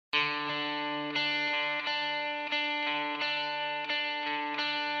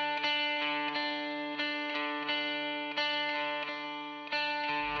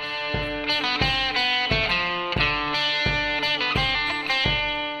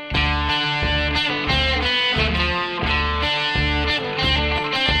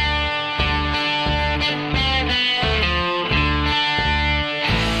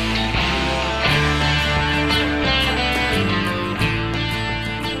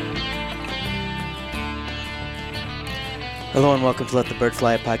Hello and welcome to Let the Bird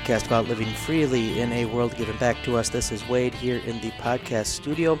Fly, a podcast about living freely in a world given back to us. This is Wade here in the podcast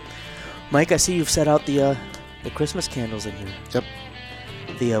studio. Mike, I see you've set out the Christmas candles in here.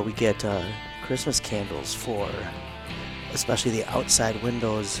 Yep. We get Christmas candles for especially the outside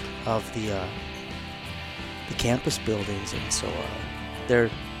windows of the campus buildings, and so they're,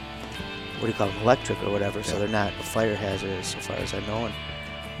 what do you call them, electric or whatever, so they're not a fire hazard as far as I know. And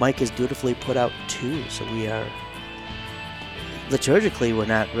Mike has dutifully put out 2, so we are... Liturgically, we're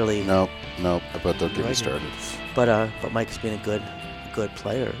not really... Nope, but they'll get me started. But Mike has been a good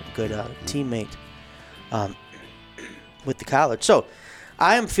player, a good teammate with the college. So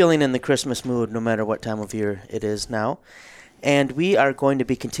I am feeling in the Christmas mood no matter what time of year it is now. And we are going to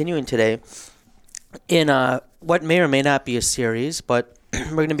be continuing today in what may or may not be a series, but we're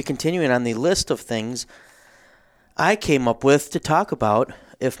going to be continuing on the list of things I came up with to talk about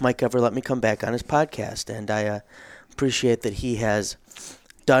if Mike ever let me come back on his podcast. And I... appreciate that he has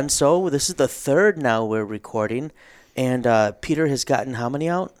done so. This is the 3rd now we're recording, and Peter has gotten how many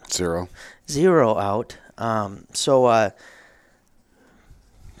out? 0 out. So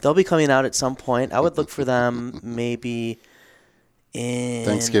they'll be coming out at some point. I would look for them maybe in...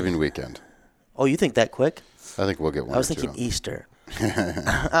 Thanksgiving weekend. Oh, you think that quick? I think we'll get one. I was thinking Easter.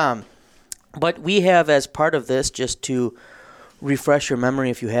 But we have, as part of this, just to refresh your memory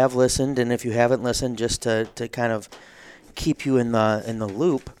if you have listened, and if you haven't listened, just to kind of keep you in the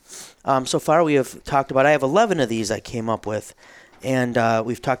loop. So far we have talked about, I have 11 of these I came up with, and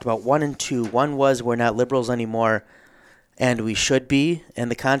we've talked about 1 and 2. One was we're not liberals anymore, and we should be.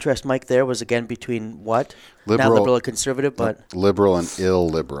 And the contrast, Mike, there was again between what? Liberal, not liberal and conservative, but... liberal and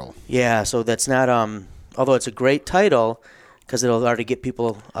illiberal. Yeah, so that's not, although it's a great title, because it'll already get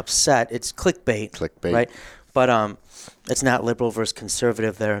people upset, it's clickbait. Right? But it's not liberal versus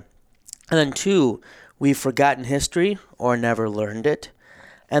conservative there. And then 2, we've forgotten history or never learned it.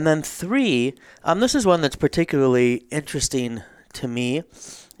 And then 3, this is one that's particularly interesting to me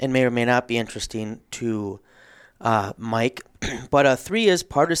and may or may not be interesting to Mike. But 3 is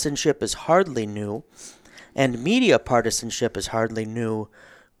partisanship is hardly new, and media partisanship is hardly new,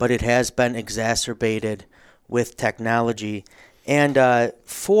 but it has been exacerbated with technology. And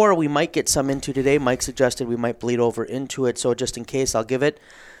 4, we might get some into today. Mike suggested we might bleed over into it, so just in case, I'll give it.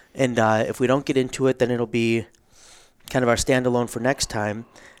 And if we don't get into it, then it'll be kind of our standalone for next time.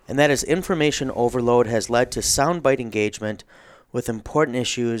 And that is information overload has led to soundbite engagement with important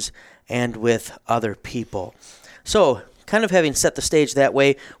issues and with other people. So, kind of having set the stage that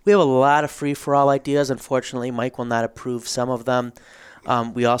way, we have a lot of free-for-all ideas. Unfortunately, Mike will not approve some of them.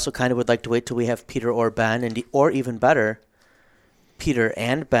 We also kind of would like to wait till we have Peter or Ben, or even better, Peter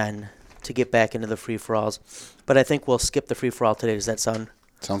and Ben, to get back into the free-for-alls. But I think we'll skip the free-for-all today. Does that sound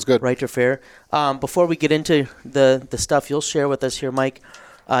good? Right or fair? Before we get into the stuff you'll share with us here, Mike,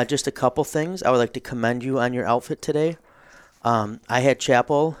 just a couple things. I would like to commend you on your outfit today. I had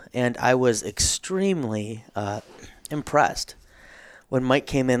chapel, and I was extremely impressed when Mike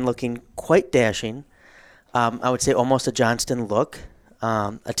came in looking quite dashing. I would say almost a Johnston look.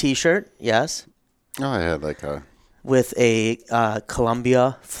 A T-shirt, yes. Oh, I had like a... with a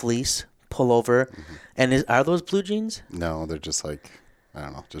Columbia fleece pullover. Mm-hmm. And are those blue jeans? No, they're just like, I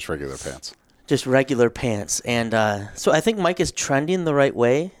don't know, just regular pants. Just regular pants. And so I think Mike is trending the right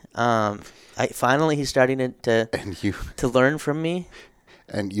way. Finally, he's starting to learn from me.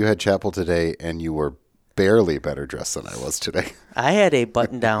 And you had chapel today, and you were barely better dressed than I was today. I had a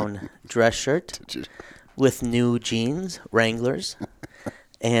button-down dress shirt with new jeans, Wranglers,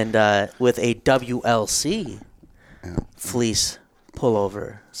 and with a WLC fleece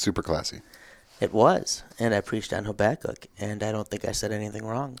pullover. Super classy. It was. And I preached on Habakkuk, and I don't think I said anything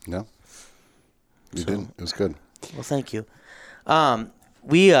wrong. No. You didn't. It was good. Well, thank you.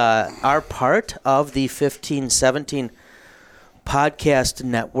 We are part of the 1517 podcast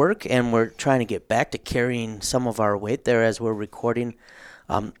network, and we're trying to get back to carrying some of our weight there as we're recording.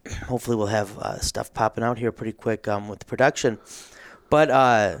 Hopefully we'll have stuff popping out here pretty quick with the production. But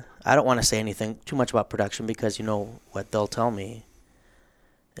I don't want to say anything too much about production because you know what they'll tell me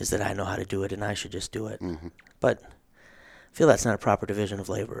is that I know how to do it and I should just do it. Mm-hmm. But I feel that's not a proper division of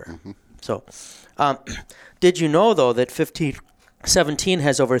labor. Mm-hmm. So did you know, though, that 1517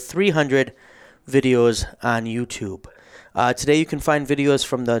 has over 300 videos on YouTube? Today you can find videos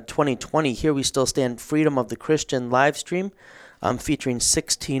from the 2020 Here We Still Stand Freedom of the Christian live stream featuring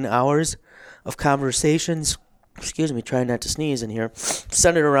 16 hours of conversations, trying not to sneeze in here,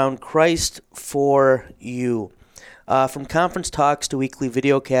 centered around Christ for you. From conference talks to weekly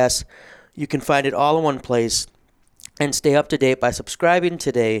videocasts, you can find it all in one place and stay up to date by subscribing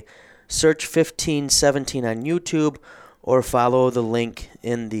today. Search 1517 on YouTube or follow the link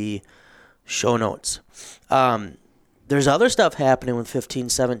in the show notes. There's other stuff happening with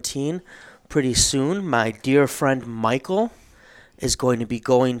 1517 pretty soon. My dear friend Michael is going to be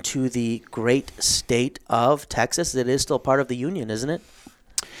going to the great state of Texas. It is still part of the Union, isn't it?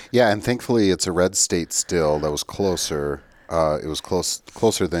 Yeah, and thankfully it's a red state still. That was closer. It was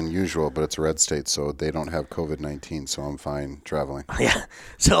closer than usual, but it's a red state, so they don't have COVID-19, so I'm fine traveling. Yeah.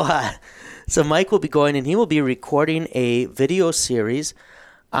 So Mike will be going, and he will be recording a video series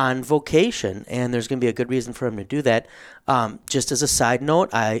on vocation, and there's going to be a good reason for him to do that. Just as a side note,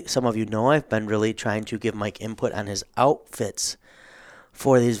 some of you know I've been really trying to give Mike input on his outfits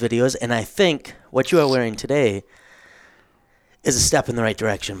for these videos, and I think what you are wearing today is a step in the right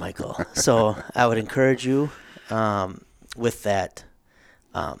direction, Michael. So I would encourage you with that.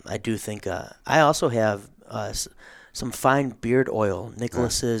 I do think I also have some fine beard oil.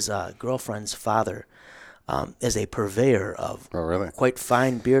 Nicholas's girlfriend's father is a purveyor of quite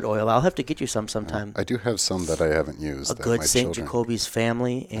fine beard oil. I'll have to get you some sometime. I do have some that I haven't used. A good St. Jacoby's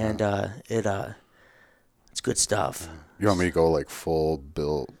family, and it's good stuff. You want me to go like full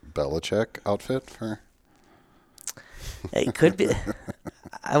Bill Belichick outfit for? It could be.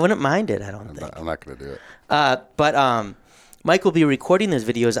 I wouldn't mind it, I don't think. I'm not going to do it. But Mike will be recording those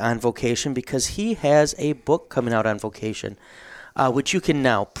videos on vocation because he has a book coming out on vocation, which you can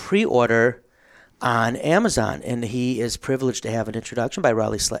now pre-order on Amazon. And he is privileged to have an introduction by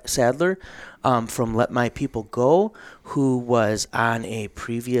Raleigh Sadler from Let My People Go, who was on a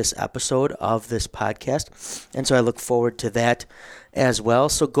previous episode of this podcast. And so I look forward to that as well.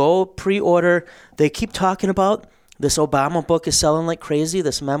 So go pre-order. They keep talking about this Obama book is selling like crazy,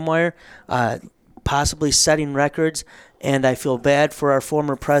 this memoir, possibly setting records. And I feel bad for our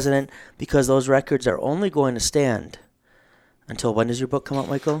former president because those records are only going to stand until when does your book come out,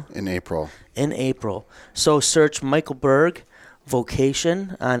 Michael? In April. In April. So search Michael Berg,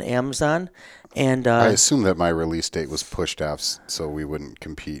 Vocation on Amazon. And I assume that my release date was pushed off so we wouldn't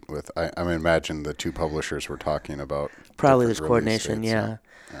compete with. I imagine the two publishers were talking about. Probably there's coordination, yeah.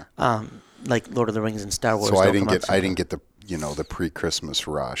 Like Lord of the Rings and Star Wars. So I didn't get the pre-Christmas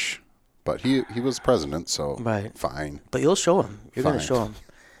rush, but he was president, so right. Fine. But you'll show him. You're going to show him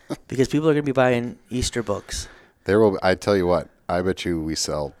because people are going to be buying Easter books. There will. I tell you what. I bet you we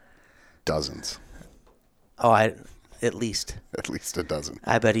sell dozens. Oh, at least a dozen.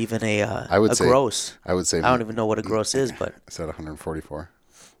 I bet even a say, gross. I would say. I don't even know what a gross is, but is that 144?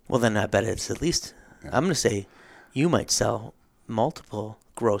 Well, then I bet it's at least. Yeah. I'm going to say you might sell multiple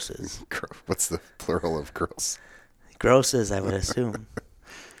grosses. What's the plural of gross? Grosses, I would assume.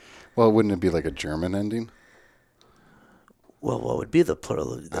 Well, wouldn't it be like a German ending? Well, what would be the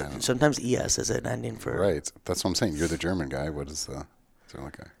plural? Sometimes ES is an ending for. Right. That's what I'm saying. You're the German guy. What is the. Is there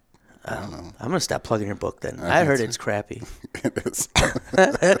like a. I don't know. I'm going to stop plugging your book then. I heard it's crappy. It is.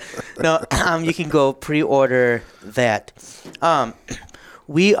 No, you can go pre-order that.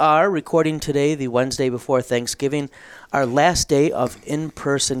 We are recording today, the Wednesday before Thanksgiving, our last day of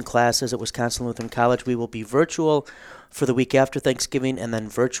in-person classes at Wisconsin Lutheran College. We will be virtual for the week after Thanksgiving and then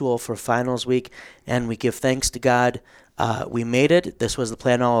virtual for finals week. And we give thanks to God. We made it. This was the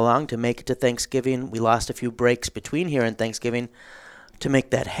plan all along, to make it to Thanksgiving. We lost a few breaks between here and Thanksgiving to make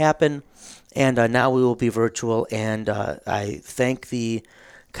that happen. And now we will be virtual. And I thank the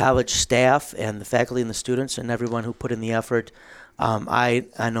college staff and the faculty and the students and everyone who put in the effort.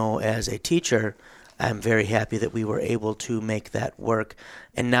 I know as a teacher, I'm very happy that we were able to make that work.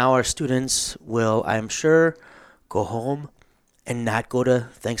 And now our students will, I'm sure, go home and not go to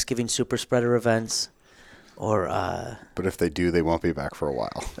Thanksgiving super spreader events. But if they do, they won't be back for a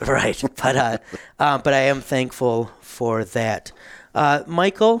while. Right. But I am thankful for that.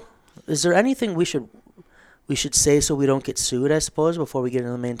 Michael, is there anything we should say so we don't get sued, I suppose, before we get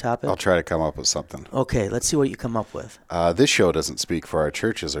into the main topic? I'll try to come up with something. Okay, let's see what you come up with. This show doesn't speak for our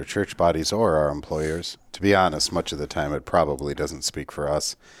churches, our church bodies, or our employers. To be honest, much of the time it probably doesn't speak for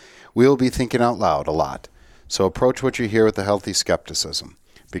us. We will be thinking out loud a lot. So approach what you hear with a healthy skepticism.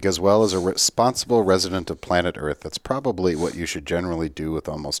 Because, well, as a responsible resident of planet Earth, that's probably what you should generally do with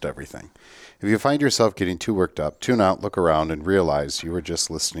almost everything. If you find yourself getting too worked up, tune out, look around, and realize you were just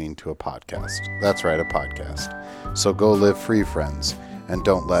listening to a podcast. That's right, a podcast. So go live free, friends, and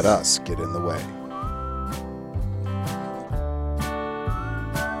don't let us get in the way.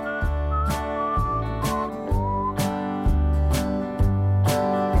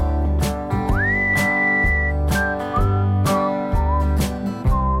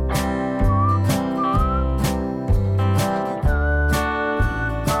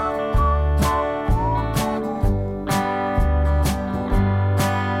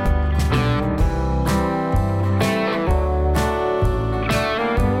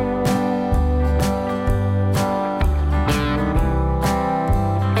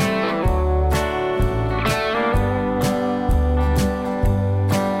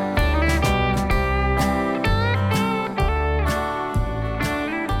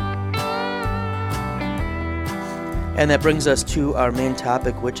 And that brings us to our main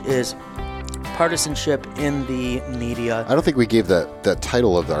topic, which is partisanship in the media. I don't think we gave that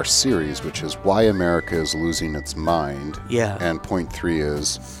title of our series, which is Why America is Losing Its Mind. Yeah. And point 3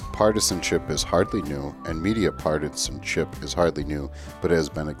 is partisanship is hardly new, and media partisanship is hardly new, but it has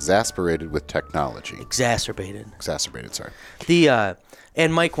been exasperated with technology. Exacerbated, sorry.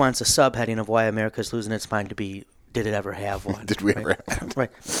 And Mike wants a subheading of Why America is Losing Its Mind to be, did it ever have one? Did we ever have one?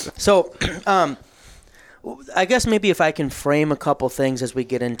 Right. So, I guess maybe if I can frame a couple things as we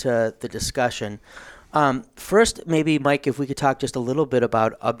get into the discussion. First, maybe, Mike, if we could talk just a little bit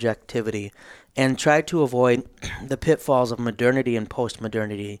about objectivity and try to avoid the pitfalls of modernity and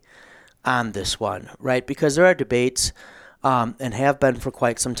postmodernity on this one, right? Because there are debates, and have been for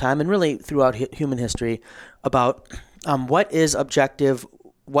quite some time, and really throughout human history, about what is objective,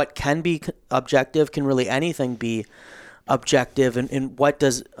 what can be objective, can really anything be objective, and what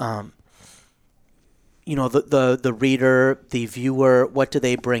does... the reader, the viewer, what do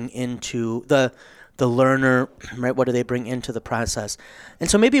they bring into the learner, right? What do they bring into the process? And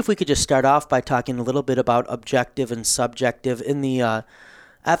so maybe if we could just start off by talking a little bit about objective and subjective. In the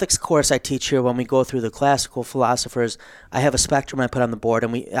ethics course I teach here, when we go through the classical philosophers, I have a spectrum I put on the board,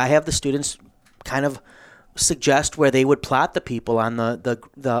 and I have the students kind of suggest where they would plot the people on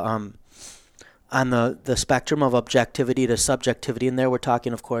the spectrum of objectivity to subjectivity. And there we're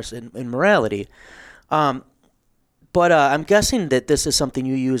talking, of course, in morality. But I'm guessing that this is something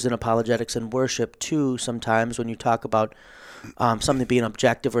you use in apologetics and worship too sometimes when you talk about something being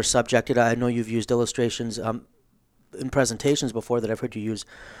objective or subjective. I know you've used illustrations in presentations before that I've heard you use.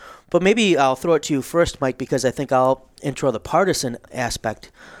 But maybe I'll throw it to you first, Mike, because I think I'll intro the partisan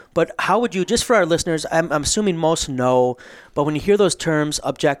aspect. But how would you, just for our listeners, I'm assuming most know, but when you hear those terms,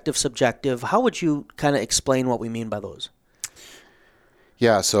 objective, subjective, how would you kind of explain what we mean by those?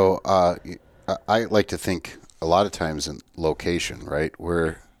 Yeah, so... I like to think a lot of times in location, right?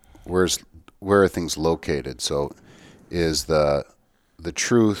 Where are things located? So is the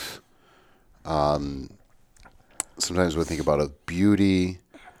truth, sometimes we think about a beauty,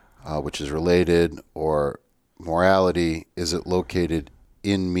 which is related, or morality, is it located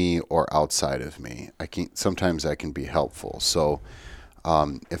in me or outside of me? Sometimes that can be helpful. So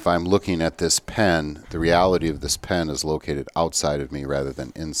if I'm looking at this pen, the reality of this pen is located outside of me rather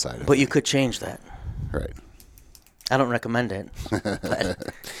than inside of me. But you could change that. Right. I don't recommend it.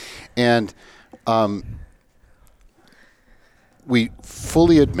 But. And we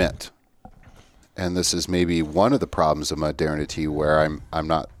fully admit, and this is maybe one of the problems of modernity, where I'm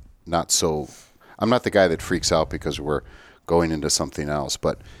not the guy that freaks out because we're going into something else,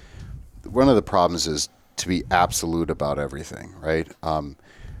 but one of the problems is to be absolute about everything, right? I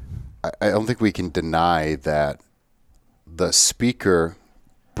don't think we can deny that the speaker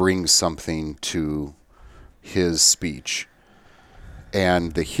brings something to his speech,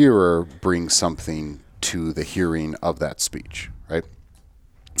 and the hearer brings something to the hearing of that speech, right?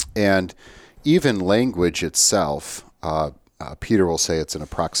 And even language itself, Peter will say it's an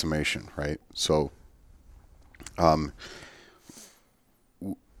approximation, right? So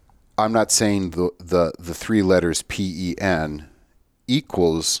I'm not saying the three letters PEN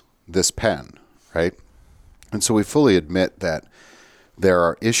equals this pen, right? And so we fully admit that there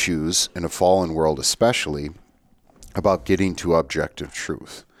are issues in a fallen world, especially about getting to objective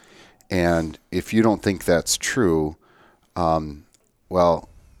truth. And if you don't think that's true, well,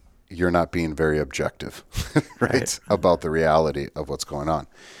 you're not being very objective, right? About the reality of what's going on.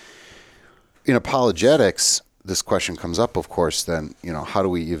 In apologetics, this question comes up, of course, then, how do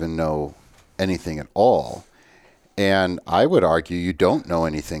we even know anything at all? And I would argue you don't know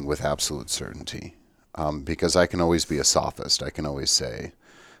anything with absolute certainty, because I can always be a sophist. I can always say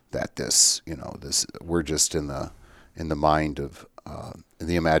that this we're just in the mind of, in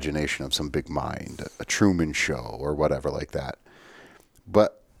the imagination of some big mind, a Truman Show or whatever like that.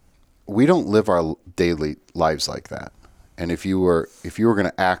 But we don't live our daily lives like that. And if you were going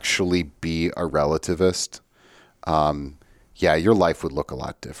to actually be a relativist, your life would look a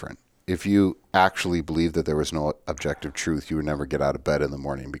lot different. If you actually believed that there was no objective truth, you would never get out of bed in the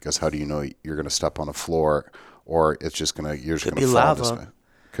morning, because how do you know you're going to step on a floor, or you're just going to fall this way?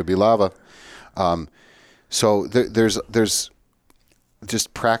 Could be lava. So there's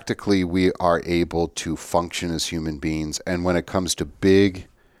just practically we are able to function as human beings, and when it comes to big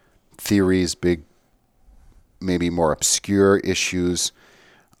theories, big maybe more obscure issues,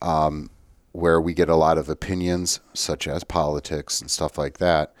 where we get a lot of opinions, such as politics and stuff like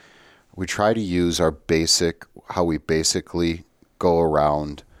that, we try to use how we basically go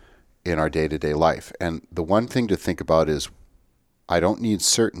around in our day-to-day life. And the one thing to think about is, I don't need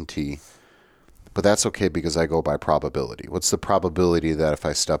certainty, But that's okay because I go by probability. What's the probability that if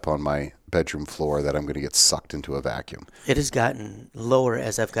I step on my bedroom floor that I'm going to get sucked into a vacuum? It has gotten lower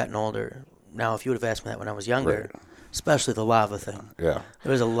as I've gotten older. Now, if you would have asked me that when I was younger, especially the lava thing, there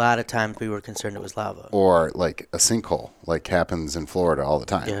was a lot of times we were concerned it was lava. Or like a sinkhole, like happens in Florida all the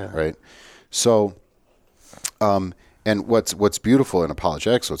time, right? So, and what's beautiful in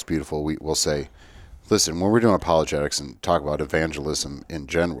apologetics, we'll say, listen, when we're doing apologetics and talk about evangelism in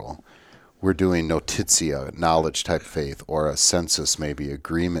general, we're doing notitia, knowledge type faith, or a census, maybe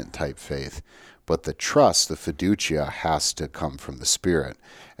agreement type faith. But the trust, the fiducia, has to come from the Spirit.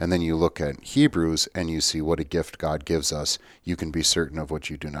 And then you look at Hebrews and you see what a gift God gives us. You can be certain of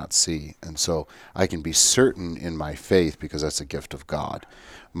what you do not see. And so I can be certain in my faith because that's a gift of God.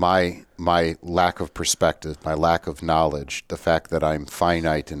 My lack of perspective, my lack of knowledge, the fact that I'm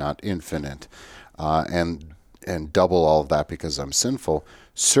finite and not infinite, and double all of that because I'm sinful,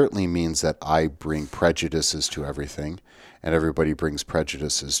 certainly means that I bring prejudices to everything, and everybody brings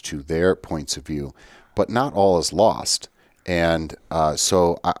prejudices to their points of view, but not all is lost. And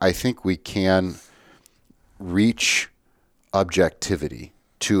so I think we can reach objectivity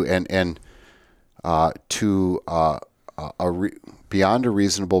beyond a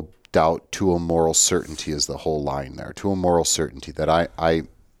reasonable doubt to a moral certainty is the whole line there, to a moral certainty that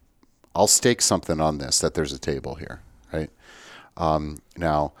I'll stake something on this, that there's a table here, right?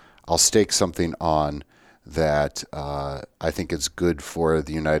 Now, I'll stake something on that I think it's good for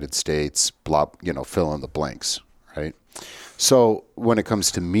the United States, fill in the blanks, right? So when it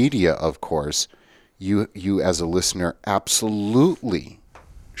comes to media, of course, you as a listener absolutely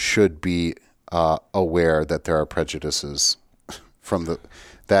should be aware that there are prejudices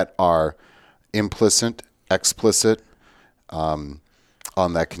that are implicit, explicit, on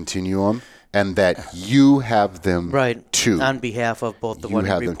that continuum, and that you have them too. On behalf of both the one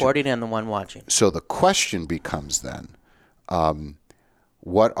reporting and the one watching. So the question becomes then,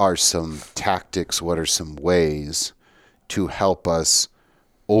 what are some tactics, what are some ways to help us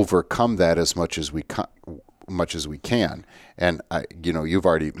overcome that as much as we can? And you've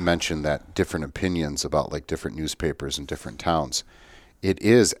already mentioned that different opinions about like different newspapers in different towns. It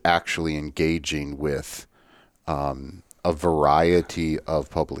is actually engaging with a variety of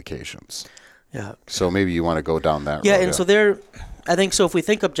publications. Yeah. So maybe you want to go down that road. Yeah, and so I think so if we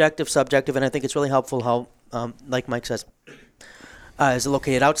think objective, subjective, and I think it's really helpful how, like Mike says, is it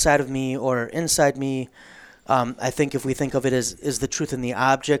located outside of me or inside me? I think if we think of it as is the truth in the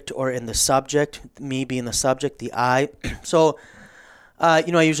object or in the subject, me being the subject, the I. So, I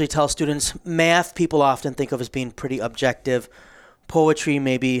usually tell students, math people often think of as being pretty objective. Poetry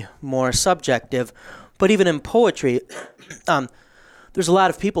maybe more subjective. But even in poetry, there's a lot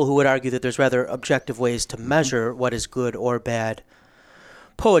of people who would argue that there's rather objective ways to measure what is good or bad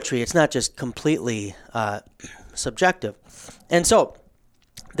poetry. It's not just completely subjective. And so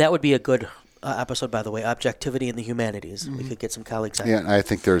that would be a good episode, by the way, Objectivity in the Humanities. Mm-hmm. We could get some colleagues on. Yeah, and I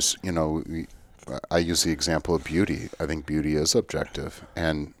think there's, I use the example of beauty. I think beauty is objective,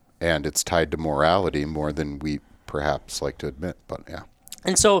 and it's tied to morality more than we perhaps like to admit, but yeah.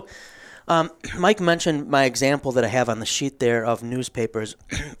 And so Mike mentioned my example that I have on the sheet there of newspapers,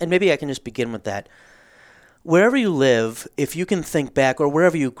 and maybe I can just begin with that. Wherever you live, if you can think back, or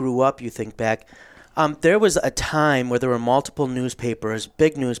wherever you grew up, you think back, there was a time where there were multiple newspapers,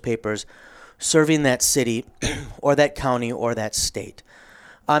 big newspapers, serving that city or that county or that state.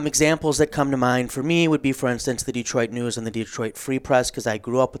 Examples that come to mind for me would be, for instance, the Detroit News and the Detroit Free Press, because I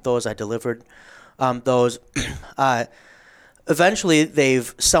grew up with those. I delivered those. Eventually,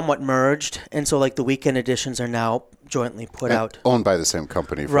 they've somewhat merged, and so like the weekend editions are now jointly put out. Owned by the same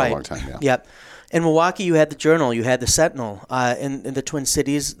company for a long time, yeah. Yep. In Milwaukee, you had the Journal, you had the Sentinel. In the Twin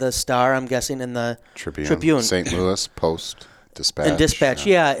Cities, the Star, I'm guessing, in the Tribune. St. Louis, Post, Dispatch. And Dispatch,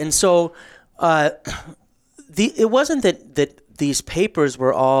 yeah. And so it wasn't that these papers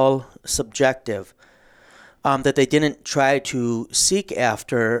were all subjective, that they didn't try to seek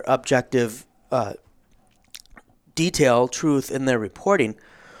after objective detail, truth in their reporting,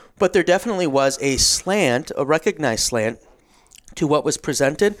 but there definitely was a slant, a recognized slant, to what was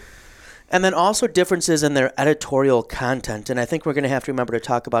presented, and then also differences in their editorial content. And I think we're going to have to remember to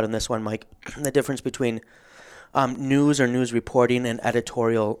talk about in this one, Mike, the difference between news or news reporting and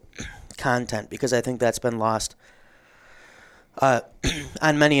editorial content, because I think that's been lost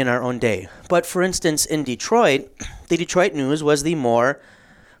on many in our own day. But for instance, in Detroit, the Detroit News was the more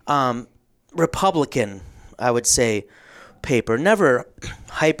Republican, I would say, paper, never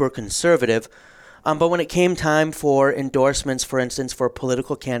hyper-conservative, but when it came time for endorsements, for instance, for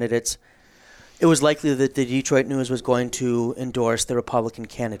political candidates it was likely that the Detroit News was going to endorse the Republican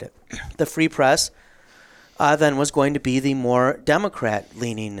candidate. The Free Press then was going to be the more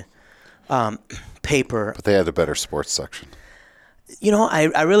Democrat-leaning paper. But they had a better sports section.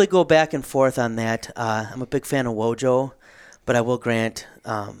 I really go back and forth on that. I'm a big fan of Wojo, but I will grant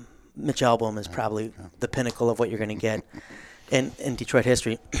Mitch Albom is probably the pinnacle of what you're going to get in Detroit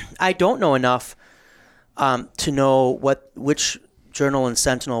history. I don't know enough to know which Journal and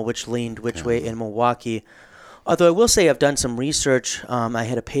Sentinel which leaned which way in Milwaukee. Although I will say I've done some research. I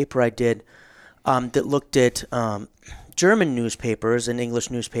had a paper I did that looked at German newspapers and English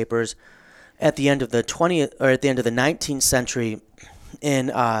newspapers at the end of the 20th or at the end of the 19th century in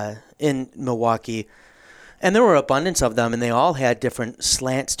Milwaukee. And there were abundance of them, and they all had different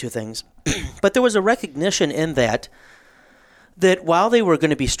slants to things. But there was a recognition in that while they were going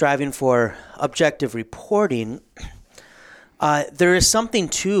to be striving for objective reporting, there is something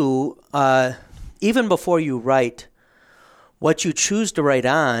to, even before you write, what you choose to write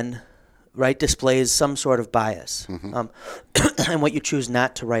on, right, displays some sort of bias, and what you choose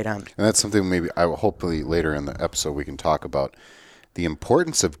not to write on. And that's something maybe hopefully later in the episode we can talk about. The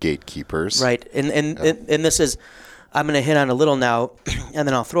importance of gatekeepers. Right. And this is, I'm going to hit on a little now, and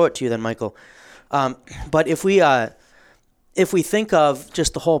then I'll throw it to you then, Michael. But if we think of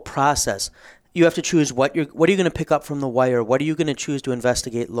just the whole process, you have to choose what are you going to pick up from the wire? What are you going to choose to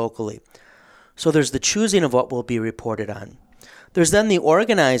investigate locally? So there's the choosing of what will be reported on. There's then the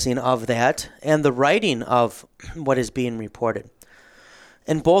organizing of that and the writing of what is being reported.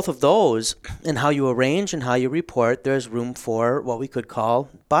 And both of those, and how you arrange and how you report, there's room for what we could call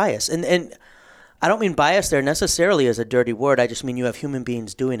bias. And I don't mean bias there necessarily as a dirty word. I just mean you have human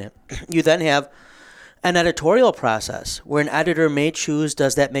beings doing it. You then have an editorial process where an editor may choose,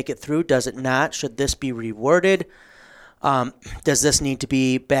 does that make it through? Does it not? Should this be reworded? Does this need to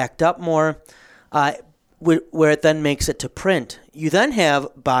be backed up more? Where it then makes it to print. You then have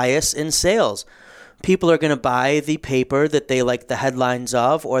bias in sales. People are going to buy the paper that they like the headlines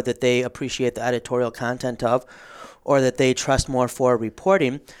of, or that they appreciate the editorial content of, or that they trust more for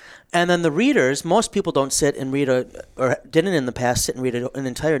reporting. And then the readers, most people don't sit and read or didn't in the past sit and read an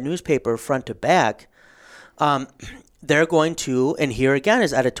entire newspaper front to back. They're going to, and here again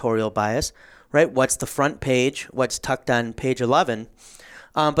is editorial bias, right? What's the front page? What's tucked on page 11?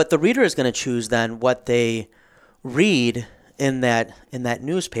 But the reader is going to choose then what they read in that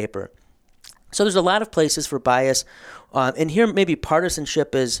newspaper. So there's a lot of places for bias. And here maybe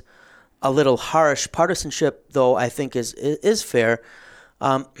partisanship is a little harsh. Partisanship, though, I think is fair.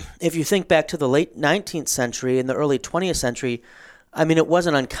 If you think back to the late 19th century and the early 20th century, I mean, it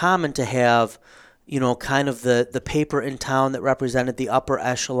wasn't uncommon to have, kind of the paper in town that represented the upper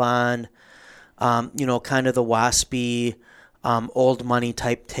echelon, kind of the waspy, old money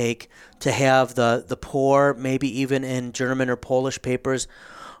type take, to have the poor, maybe even in German or Polish papers,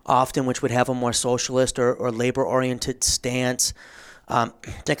 often which would have a more socialist or labor-oriented stance,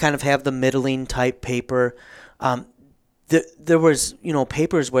 to kind of have the middling type paper. There was,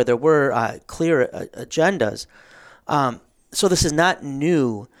 papers where there were clear agendas. So this is not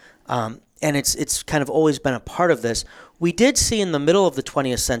new, and it's kind of always been a part of this. We did see in the middle of the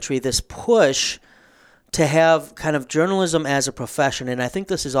 20th century this push to have kind of journalism as a profession, and I think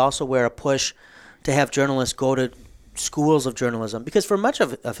this is also where a push to have journalists go to schools of journalism, because for much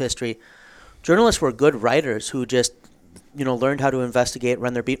of history, journalists were good writers who just, learned how to investigate,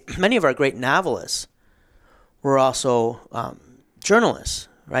 run their beat. Many of our great novelists were also journalists,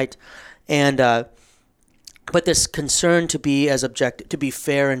 right? And but this concern to be as objective, to be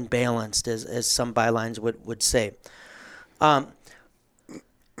fair and balanced, as some bylines would say.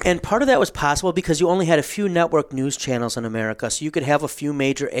 And part of that was possible because you only had a few network news channels in America, so you could have a few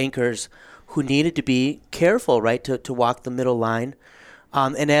major anchors who needed to be careful, right, to walk the middle line.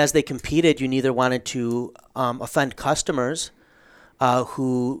 And as they competed, you neither wanted to offend customers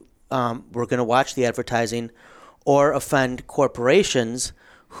who were going to watch the advertising, or offend corporations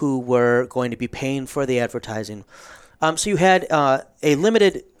who were going to be paying for the advertising. So you had a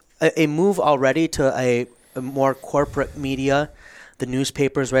move already to a more corporate media. The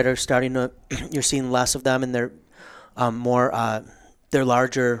newspapers, right, are starting to, you're seeing less of them, and they're they're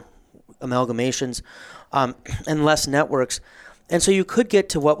larger amalgamations, and less networks. And so you could get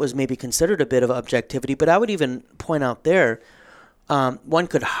to what was maybe considered a bit of objectivity, but I would even point out there, one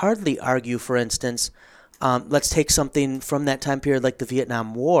could hardly argue, for instance, let's take something from that time period like the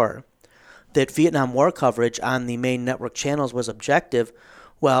Vietnam War, that Vietnam War coverage on the main network channels was objective.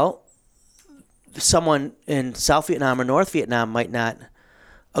 Well, someone in South Vietnam or North Vietnam might not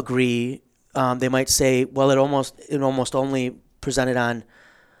agree. They might say, well, it almost only presented on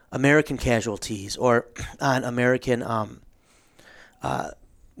American casualties or on American,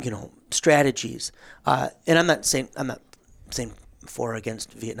 strategies. And I'm not saying for or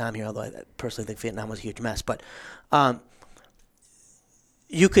against Vietnam here, although I personally think Vietnam was a huge mess. But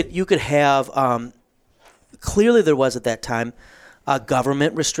you could have clearly there was at that time a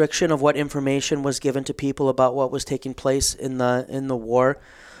government restriction of what information was given to people about what was taking place in the war.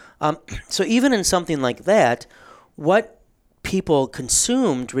 So even in something like that, what people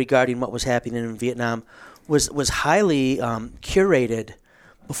consumed regarding what was happening in Vietnam was highly curated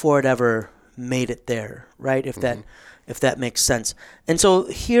before it ever made it there, right? If that makes sense. And so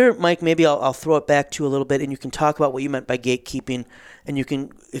here, Mike, maybe I'll throw it back to you a little bit, and you can talk about what you meant by gatekeeping, and you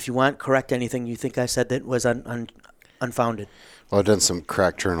can, if you want, correct anything you think I said that was unfounded. Well, I've done some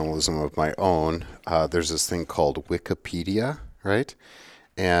crack journalism of my own. There's this thing called Wikipedia, right?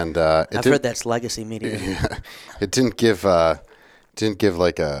 And I've heard that's legacy media. Yeah, it didn't give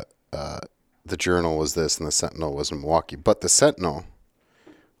like the Journal was this and the Sentinel was in Milwaukee, but the Sentinel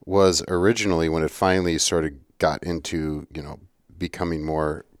was originally, when it finally sort of got into becoming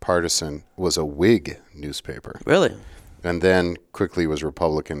more partisan, was a Whig newspaper. Really? And then quickly was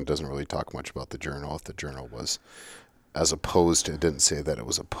Republican. It doesn't really talk much about the Journal. If the Journal was as opposed to, it didn't say that it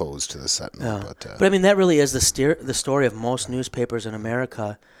was opposed to the Sentinel. Yeah. But I mean, that really is the story of most newspapers in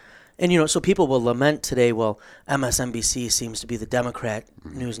America. And, so people will lament today, well, MSNBC seems to be the Democrat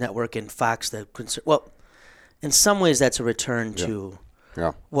news network and Fox the conservative. Well, in some ways that's a return to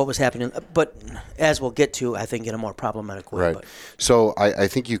what was happening. But as we'll get to, I think in a more problematic way. Right. But. So I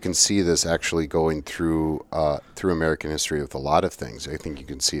think you can see this actually going through American history with a lot of things. I think you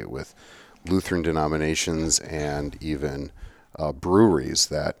can see it with Lutheran denominations and even breweries,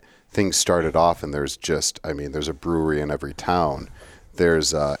 that things started off and there's a brewery in every town.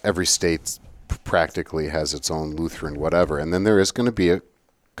 There's every state practically has its own Lutheran whatever, and then there is going to be a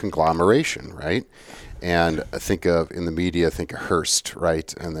conglomeration, right? And think of Hearst,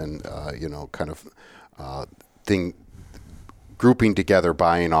 right? And then grouping together,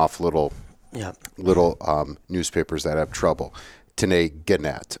 buying off little newspapers that have trouble. T'nai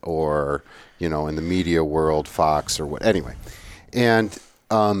Gannett, or in the media world, Fox, or what. Anyway, and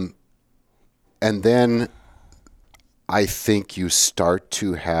then I think you start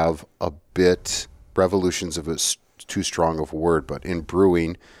to have a bit, revolutions of it's too strong of a word, but in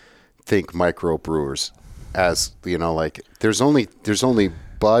brewing, think microbrewers, as there's only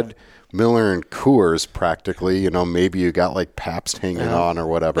Bud, Miller, and Coors practically. Maybe you got like Pabst hanging on or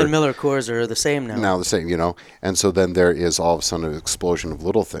whatever. And Miller Coors are the same now. Now the same, And so then there is all of a sudden an explosion of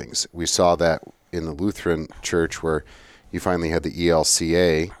little things. We saw that in the Lutheran Church, where you finally had the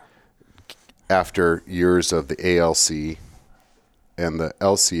ELCA after years of the ALC and the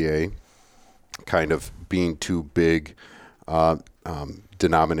LCA kind of being two big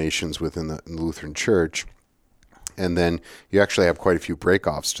denominations within the Lutheran Church. And then you actually have quite a few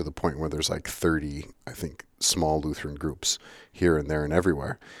breakoffs to the point where there's like 30, I think, small Lutheran groups here and there and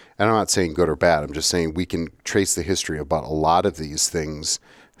everywhere. And I'm not saying good or bad. I'm just saying we can trace the history about a lot of these things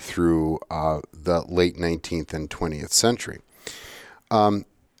through the late 19th and 20th century. And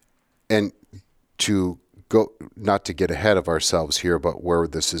to go, not to get ahead of ourselves here, but where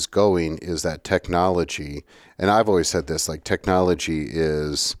this is going is that technology, and I've always said this, like technology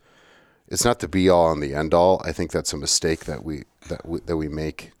is... It's not the be all and the end all. I think that's a mistake that we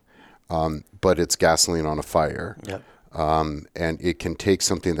make, but it's gasoline on a fire. Yep. And it can take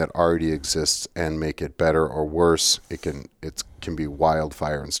something that already exists and make it better or worse. It can be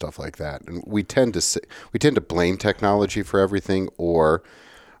wildfire and stuff like that. And we tend to blame technology for everything, or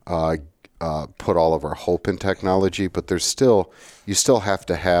put all of our hope in technology. But you still have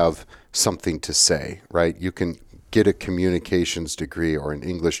to have something to say, right? You can get a communications degree or an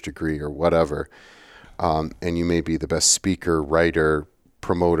English degree or whatever, and you may be the best speaker, writer,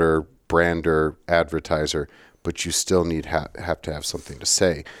 promoter, brander, advertiser, but you still have to have something to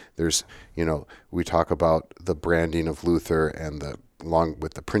say. There's, we talk about the branding of Luther and along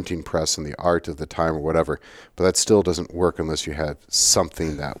with the printing press and the art of the time or whatever, but that still doesn't work unless you have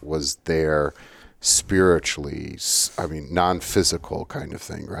something that was there spiritually, non-physical kind of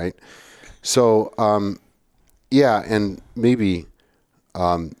thing, right? So, yeah, and maybe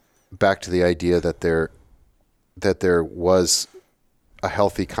back to the idea that there was a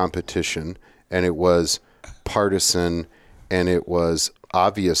healthy competition, and it was partisan, and it was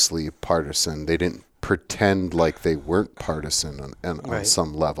obviously partisan. They didn't pretend like they weren't partisan on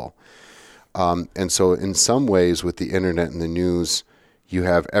some level. And so in some ways with the internet and the news, you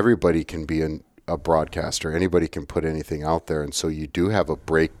have everybody can be a broadcaster. Anybody can put anything out there. And so you do have a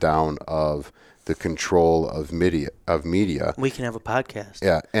breakdown of the control of media. We can have a podcast.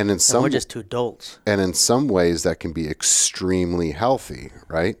 Yeah, and we're just two dolts. And in some ways, that can be extremely healthy,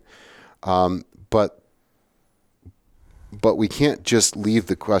 right? But we can't just leave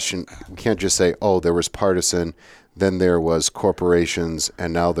the question. We can't just say, "Oh, there was partisan, then there was corporations,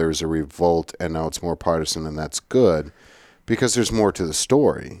 and now there's a revolt, and now it's more partisan, and that's good," because there's more to the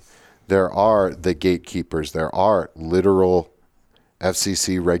story. There are the gatekeepers. There are literal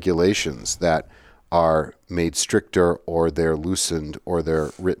FCC regulations that are made stricter, or they're loosened, or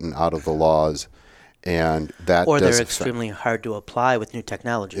they're written out of the laws, and that or they're extremely hard to apply with new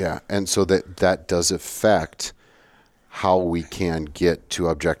technology. Yeah, and so that does affect how we can get to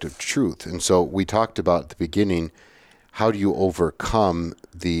objective truth. And so we talked about at the beginning, how do you overcome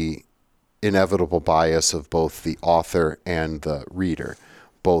the inevitable bias of both the author and the reader,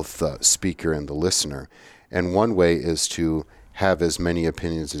 both the speaker and the listener? And one way is to have as many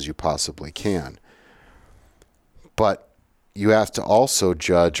opinions as you possibly can. But you have to also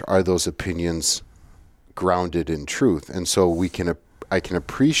judge, are those opinions grounded in truth? And so I can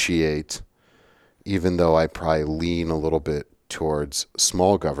appreciate, even though I probably lean a little bit towards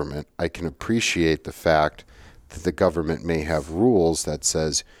small government, I can appreciate the fact that the government may have rules that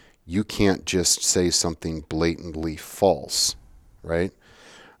says you can't just say something blatantly false, right?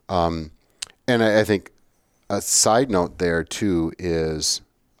 And I think a side note there too is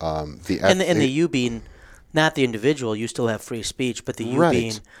the you being not the individual, you still have free speech, but the you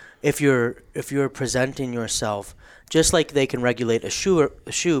being, if you're presenting yourself, just like they can regulate a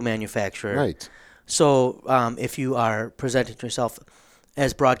shoe manufacturer, right? So if you are presenting yourself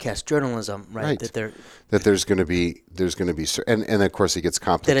as broadcast journalism, right? That there's going to be, and of course it gets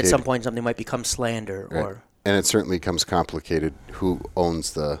complicated. That at some point something might become slander, right. And it certainly becomes complicated. Who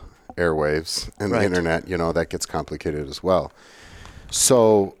owns the airwaves and the internet? That gets complicated as well.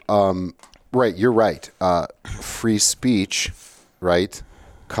 So, right, you're right. Free speech, right,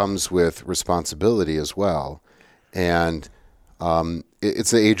 comes with responsibility as well, and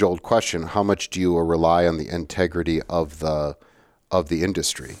it's the age-old question: how much do you rely on the integrity of the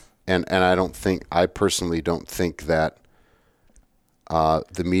industry? And I personally don't think that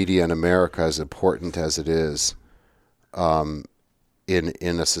the media in America, as important as it is, in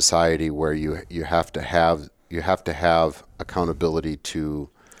a society where you have to have accountability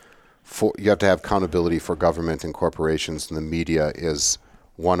for government and corporations, and the media is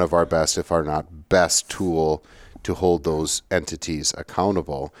one of our best, if not best, tool to hold those entities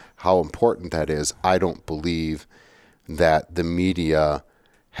accountable. How important that is, I don't believe that the media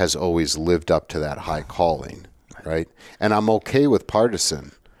has always lived up to that high calling, right? And I'm okay with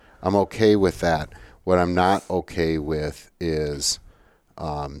partisan. I'm okay with that. What I'm not okay with is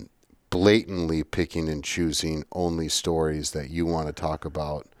blatantly picking and choosing only stories that you want to talk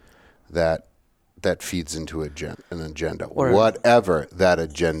about that feeds into an agenda, or whatever that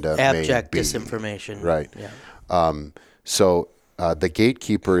agenda may be. Abject disinformation. Right. Yeah. So the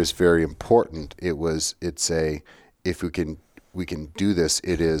gatekeeper is very important. If we can do this,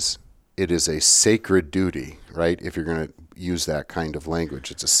 it is a sacred duty, right? If you're going to use that kind of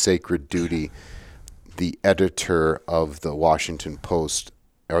language, it's a sacred duty. The editor of the Washington Post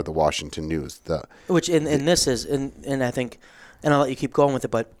or the Washington News, and I think, and I'll let you keep going with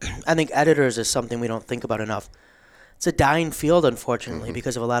it, but I think editors is something we don't think about enough. It's a dying field, unfortunately,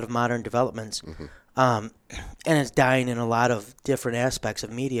 because of a lot of modern developments, and it's dying in a lot of different aspects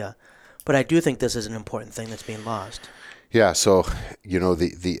of media. But I do think this is an important thing that's being lost. Yeah, so,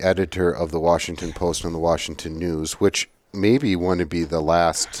 the editor of the Washington Post and the Washington News, which maybe want to be the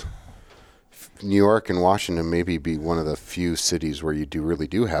last, New York and Washington maybe be one of the few cities where you really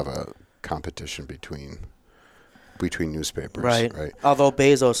do have a competition between newspapers. Right. Although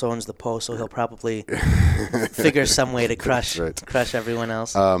Bezos owns the Post, so he'll probably figure some way to crush everyone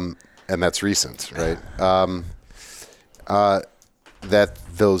else. And that's recent, right? That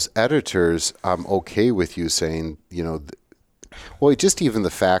those editors, I'm okay with you saying, just even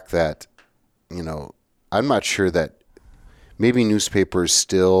the fact that, I'm not sure that maybe newspapers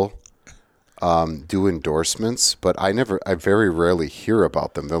still do endorsements, but I very rarely hear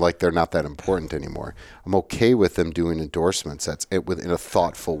about them. They're not that important anymore. I'm okay with them doing endorsements. That's it in a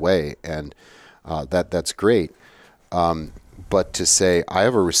thoughtful way, and that's great. But to say I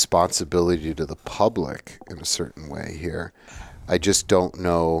have a responsibility to the public in a certain way here, I just don't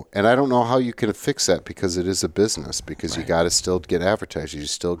know, and I don't know how you can fix that, because it is a business, because you got to still get advertisers, you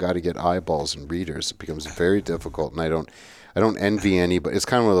still got to get eyeballs and readers. It becomes very difficult, and I don't envy anybody. It's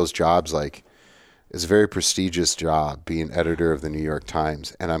kind of one of those jobs, it's a very prestigious job being editor of the New York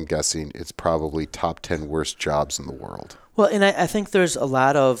Times, and I'm guessing it's probably top 10 worst jobs in the world. Well, and I think there's a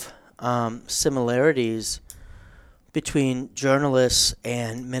lot of similarities between journalists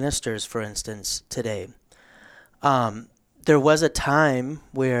and ministers, for instance, today. There was a time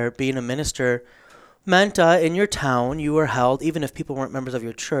where being a minister meant in your town you were held, even if people weren't members of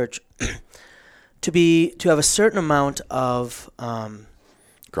your church, to have a certain amount of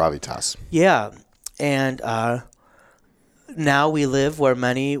gravitas. Yeah, and now we live where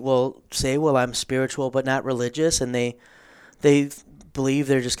many will say, "Well, I'm spiritual but not religious," and they believe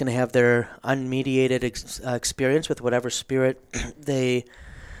they're just going to have their unmediated experience with whatever spirit they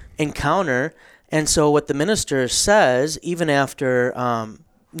encounter. And so what the minister says, even after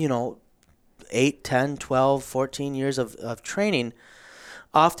 8, 10, 12, 14 years of training,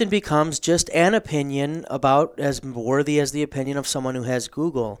 often becomes just an opinion about as worthy as the opinion of someone who has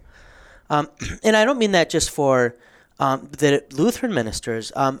Google. And I don't mean that just for the Lutheran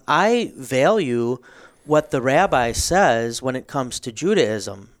ministers. I value what the rabbi says when it comes to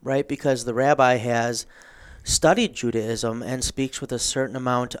Judaism, right? Because the rabbi has studied Judaism and speaks with a certain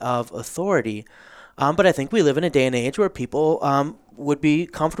amount of authority. But I think we live in a day and age where people would be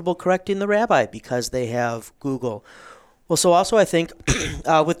comfortable correcting the rabbi because they have Google. Well, so also I think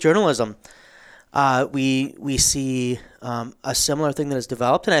with journalism, we see a similar thing that has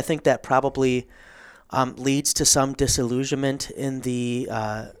developed, and I think that probably leads to some disillusionment in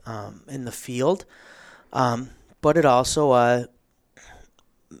the field. But it also,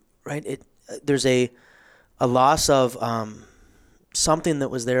 there's a loss of something that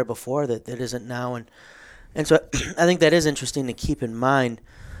was there before that isn't now, and so I think that is interesting to keep in mind.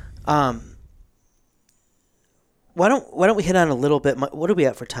 Why don't we hit on a little bit? What are we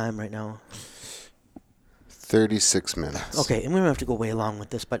at for time right now? 36 minutes. Okay, and we don't have to go way long with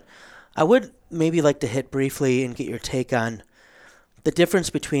this, but I would maybe like to hit briefly and get your take on the difference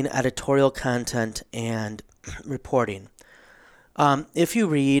between editorial content and reporting. If you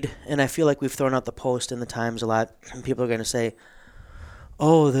read, and I feel like we've thrown out the Post and the Times a lot, and people are going to say,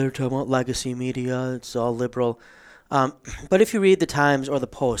 "Oh, they're talking about legacy media, it's all liberal." But if you read the Times or the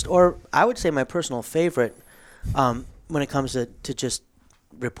Post, or I would say my personal favorite when it comes to just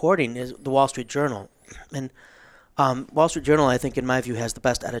reporting is the Wall Street Journal. And Wall Street Journal, I think, in my view, has the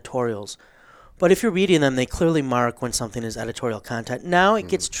best editorials. But if you're reading them, they clearly mark when something is editorial content. Now it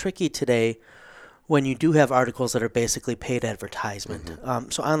gets tricky today when you do have articles that are basically paid advertisement.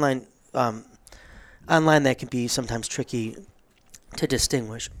 So online that can be sometimes tricky to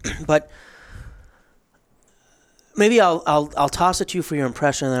distinguish. But maybe I'll toss it to you for your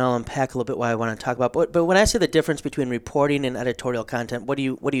impression, and then I'll unpack a little bit what I want to talk about. But when I say the difference between reporting and editorial content, what do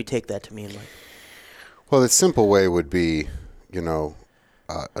you take that to mean? Like? Well, the simple way would be,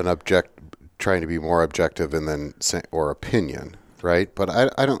 trying to be more objective and then or opinion, right? But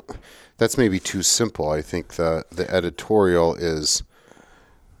I don't. That's maybe too simple. I think the editorial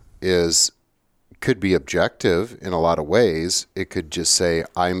could be objective in a lot of ways. It could just say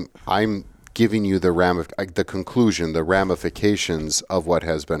I'm giving you the conclusion, the ramifications of what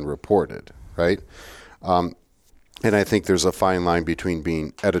has been reported, right? And I think there's a fine line between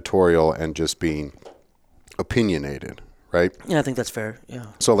being editorial and just being opinionated, right? Yeah, I think that's fair. Yeah.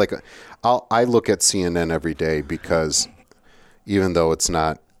 So I look at CNN every day because even though it's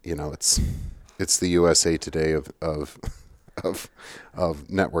not, it's the USA Today of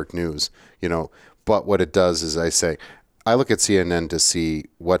network news, but what it does is I look at CNN to see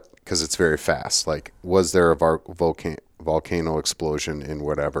because it's very fast. Like, was there a volcano explosion in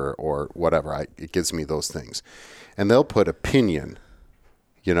whatever or whatever? It gives me those things. And they'll put opinion,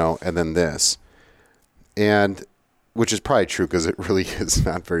 and then this. And which is probably true because it really is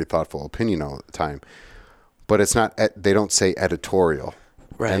not very thoughtful opinion all the time. But it's not, they don't say editorial.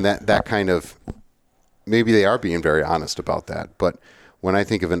 Right. And that kind of, maybe they are being very honest about that. But when I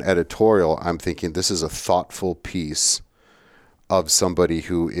think of an editorial, I'm thinking this is a thoughtful piece of somebody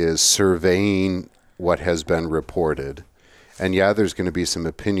who is surveying what has been reported. And yeah, there's going to be some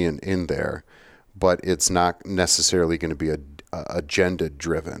opinion in there, but it's not necessarily going to be agenda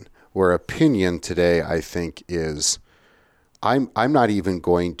driven. Where opinion today, I think, is I'm not even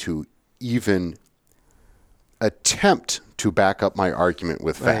going to even attempt to back up my argument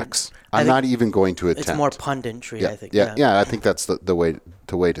with facts. Right. I'm not even going to attempt. It's more punditry, I think. Yeah, I think that's the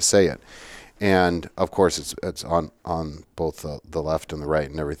way to say it. And of course, it's on both the left and the right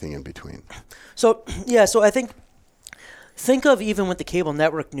and everything in between. So I think of even with the cable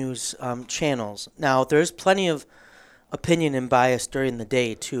network news channels. Now, there's plenty of opinion and bias during the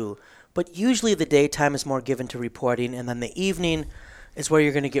day too, but usually the daytime is more given to reporting, and then the evening is where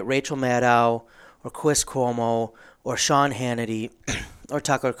you're going to get Rachel Maddow or Chris Cuomo or Sean Hannity or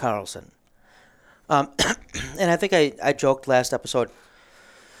Tucker Carlson. And I think I joked last episode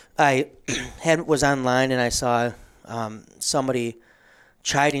I was online and I saw somebody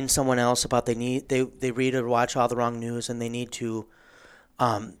chiding someone else about they read or watch all the wrong news and they need to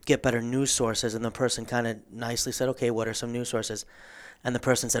get better news sources. And the person kind of nicely said, okay, what are some news sources? And the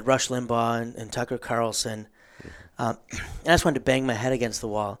person said Rush Limbaugh and Tucker Carlson. And I just wanted to bang my head against the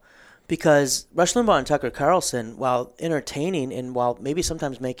wall because Rush Limbaugh and Tucker Carlson, while entertaining and while maybe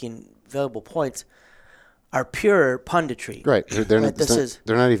sometimes making valuable points, are pure punditry. Right. They're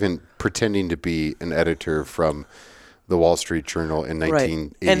not even pretending to be an editor from the Wall Street Journal in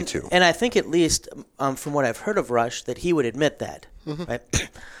 1982. Right. And I think at least from what I've heard of Rush that he would admit that. Mm-hmm. Right.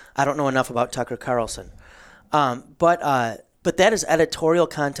 I don't know enough about Tucker Carlson. But that is editorial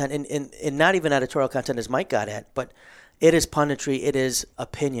content and not even editorial content as Mike got at, but it is punditry, it is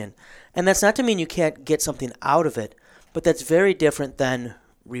opinion. And that's not to mean you can't get something out of it, but that's very different than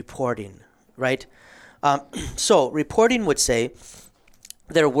reporting, right? So reporting would say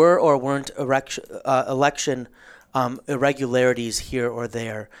there were or weren't election irregularities here or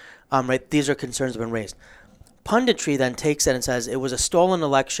there. Right? These are concerns that have been raised. Punditry then takes that and says it was a stolen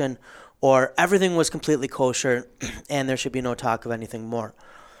election or everything was completely kosher and there should be no talk of anything more.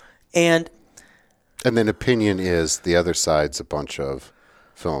 And then opinion is the other side's a bunch of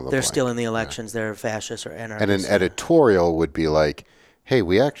fill in the they're blank. stealing the elections. Yeah. They're fascists or anarchists. And an editorial would be like, this...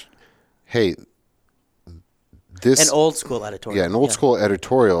 An old school editorial. Yeah, an old school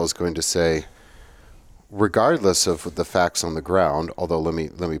editorial is going to say, regardless of the facts on the ground, although let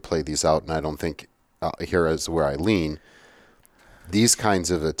me play these out, and I don't think here is where I lean, these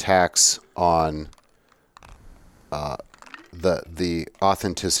kinds of attacks on the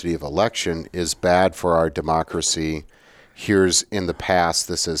authenticity of election is bad for our democracy. Here's in the past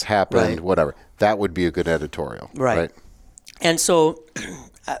this has happened, right. Whatever. That would be a good editorial. Right. And so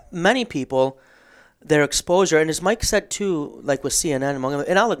many people, their exposure, and as Mike said too, like with CNN, among them,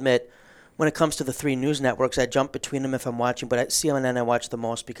 and I'll admit, when it comes to the three news networks, I jump between them if I'm watching, but at CNN I watch the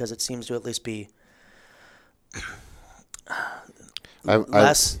most because it seems to at least be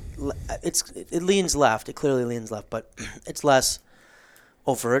less. It leans left. It clearly leans left, but it's less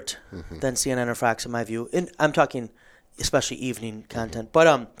overt than CNN or Fox in my view. And I'm talking especially evening content.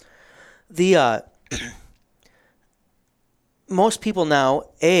 But most people now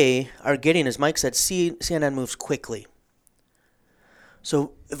are getting, as Mike said, CNN moves quickly.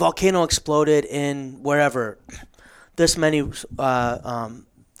 So a volcano exploded in wherever, this many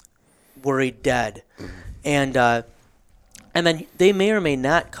worried dead, and then they may or may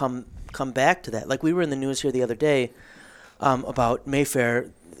not come back to that. Like we were in the news here the other day about Mayfair,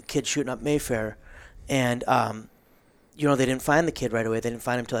 kids shooting up Mayfair, and they didn't find the kid right away. They didn't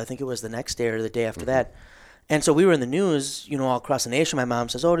find him till I think it was the next day or the day after that. And so we were in the news, all across the nation. My mom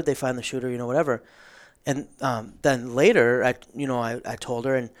says, "Oh, did they find the shooter?" Whatever. And then later, I told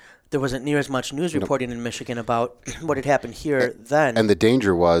her, and there wasn't near as much news reporting in Michigan about what had happened here then. And the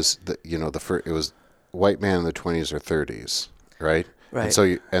danger was that it was white man in the 20s or 30s, right? Right.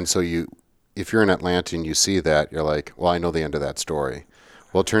 And so you, if you're in Atlanta and you see that, you're like, well, I know the end of that story.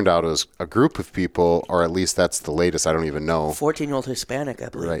 Well, it turned out it was a group of people, or at least that's the latest. I don't even know. 14-year-old Hispanic, I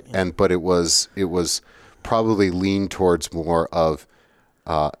believe. Right. Yeah. But it was probably leaned towards more of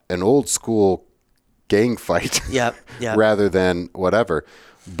an old school gang fight. Yep. rather than whatever.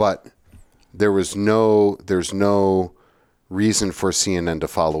 But there's no reason for CNN to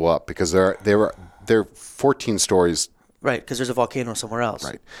follow up because there are 14 stories. Right, because there's a volcano somewhere else.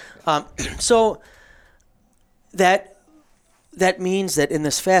 Right. So that means that in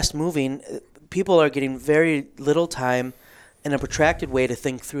this fast moving, people are getting very little time and a protracted way to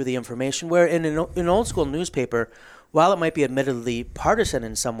think through the information. Where in an old school newspaper, while it might be admittedly partisan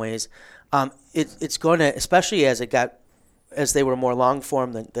in some ways, it's going to, especially as they were more long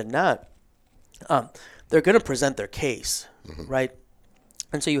form than not, they're going to present their case, right?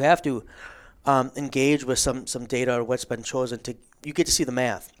 And so you have to engage with some data or what's been chosen you get to see the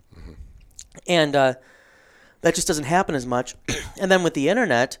math, and that just doesn't happen as much. And then with the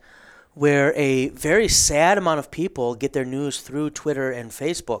internet, where a very sad amount of people get their news through Twitter and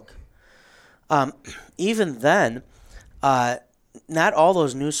Facebook, even then, not all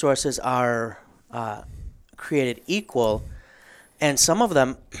those news sources are created equal, and some of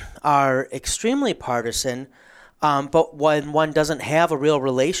them are extremely partisan, but when one doesn't have a real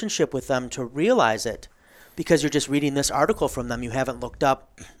relationship with them to realize it, because you're just reading this article from them, you haven't looked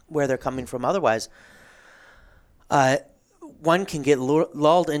up where they're coming from otherwise, one can get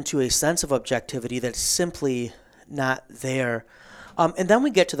lulled into a sense of objectivity that's simply not there. And then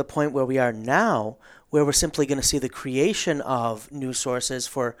we get to the point where we are now, where we're simply going to see the creation of news sources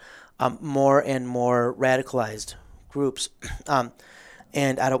for more and more radicalized groups.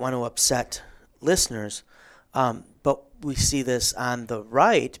 And I don't want to upset listeners, but we see this on the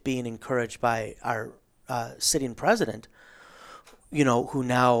right being encouraged by our sitting president, who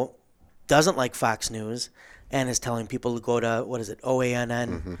now doesn't like Fox News and is telling people to go to,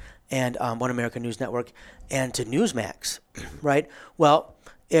 OANN and One America News Network and to Newsmax, right? Well,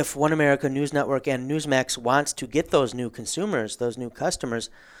 if One America News Network and Newsmax wants to get those new consumers, those new customers,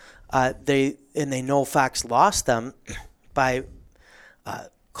 they know Fox lost them by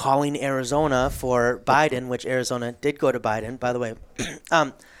calling Arizona for Biden, which Arizona did go to Biden, by the way.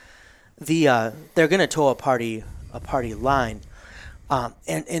 They're going to toe a party line,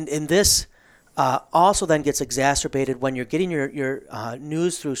 and this also then gets exacerbated when you're getting your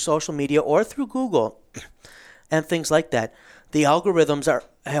news through social media or through Google and things like that. The algorithms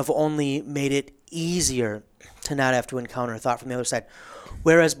have only made it easier to not have to encounter a thought from the other side,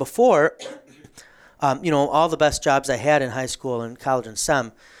 whereas before, all the best jobs I had in high school and college and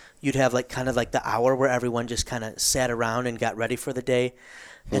SEM, you'd have kind of the hour where everyone just kind of sat around and got ready for the day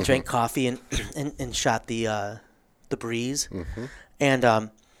and drank coffee and shot the breeze.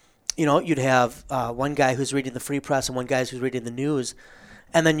 And, you'd have one guy who's reading the Free Press and one guy who's reading the news.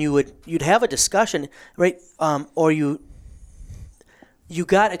 And then you'd have a discussion, right? Or you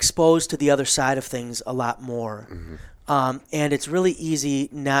got exposed to the other side of things a lot more. And it's really easy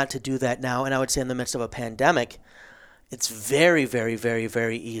not to do that now. And I would say in the midst of a pandemic, it's very, very, very,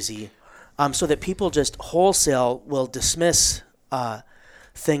 very easy. So that people just wholesale will dismiss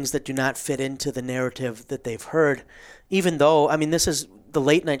things that do not fit into the narrative that they've heard. Even though, this is, the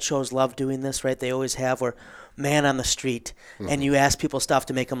late night shows love doing this, right? They always have, where man on the street, and you ask people stuff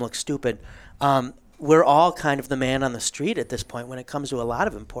to make them look stupid. We're all kind of the man on the street at this point when it comes to a lot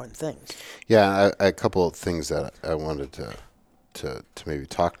of important things. Yeah, a couple of things that I wanted to maybe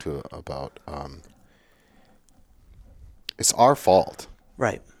talk to about. It's our fault.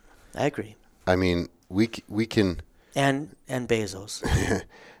 Right. I agree. We can... And Bezos.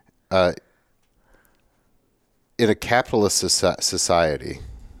 In a capitalist society,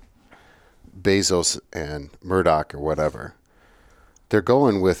 Bezos and Murdoch or whatever, they're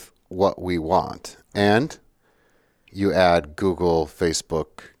going with what we want. And you add Google,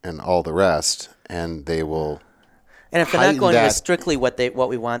 Facebook, and all the rest, and they will. And if they're not going with strictly what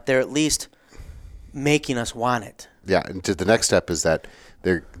we want, they're at least making us want it. Yeah, and the next step is that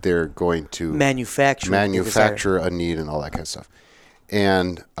they're going to manufacture a need and all that kind of stuff.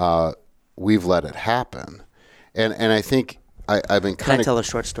 And we've let it happen. And I think I've been Can I tell a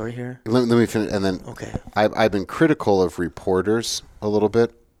short story here? Let me finish, and then okay. I've been critical of reporters a little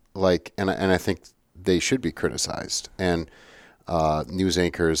bit, and I think they should be criticized, and news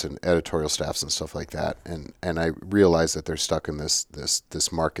anchors and editorial staffs and stuff like that. And I realize that they're stuck in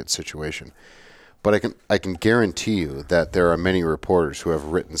this market situation. But I can guarantee you that there are many reporters who have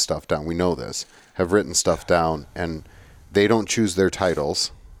written stuff down. We know this, have written stuff down, and they don't choose their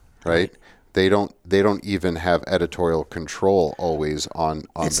titles, right? They don't even have editorial control always on the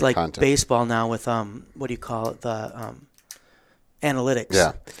content. It's like baseball now with what do you call it, the analytics.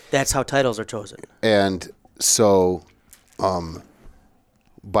 Yeah, that's how titles are chosen. And so,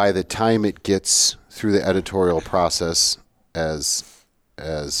 by the time it gets through the editorial process, as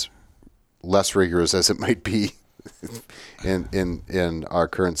less rigorous as it might be in our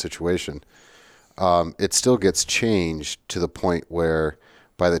current situation, it still gets changed to the point where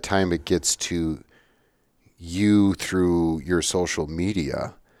by the time it gets to you through your social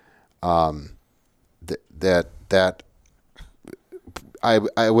media, that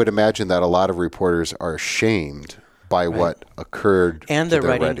I would imagine that a lot of reporters are shamed by what occurred. And the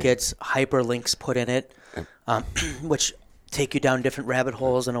writing gets hyperlinks put in it, which take you down different rabbit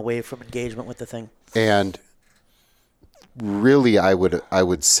holes and away from engagement with the thing. And really, I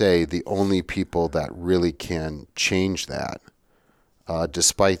would say the only people that really can change that,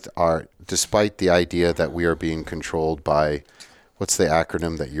 despite the idea that we are being controlled by, what's the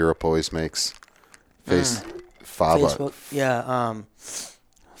acronym that Europe always makes? Facebook. Yeah.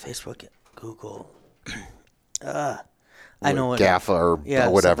 Facebook, Google. I know GAFA or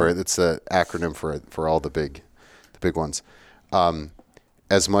whatever. Something. It's the acronym for all the big ones.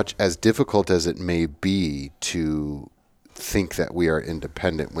 As much as difficult as it may be to think that we are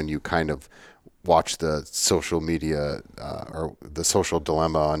independent when you kind of watch the social media or the Social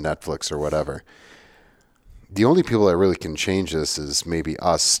Dilemma on Netflix or whatever, the only people that really can change this is maybe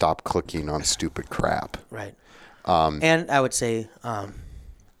us stop clicking on stupid crap. Right. And I would say...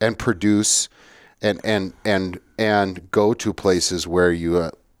 and produce and go to places where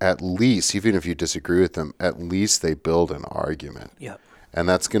you at least, even if you disagree with them, at least they build an argument. Yep. And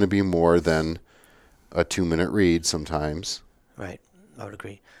that's going to be more than a 2-minute read sometimes. Right. I would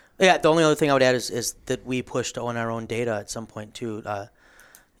agree. Yeah, the only other thing I would add is that we push to own our own data at some point too.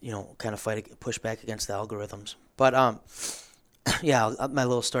 Kind of push back against the algorithms. But yeah, my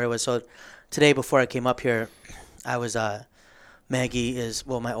little story was, so today before I came up here, I was Maggie is,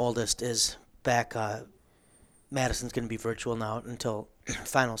 well, my oldest is back. Madison's going to be virtual now until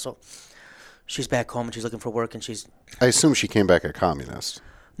final, so she's back home and she's looking for work, and she's. I assume she came back a communist.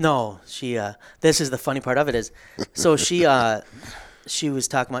 No, she. This is the funny part of it is, so she was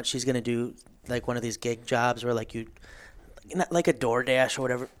talking about she's going to do like one of these gig jobs where like like a DoorDash or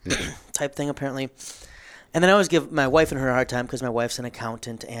whatever type thing apparently. And then I always give my wife and her a hard time because my wife's an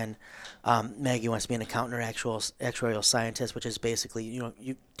accountant, and Maggie wants to be an accountant or actuarial scientist, which is basically,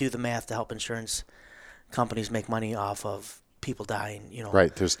 you do the math to help insurance companies make money off of people dying,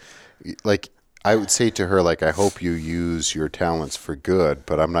 Right. There's, like, I would say to her, like, I hope you use your talents for good,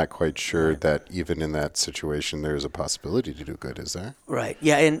 but I'm not quite sure that even in that situation there's a possibility to do good, is there? Right.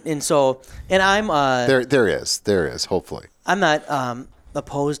 Yeah, and I'm... There is, hopefully. I'm not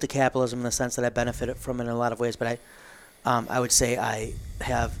opposed to capitalism in the sense that I benefit from it in a lot of ways, but I would say I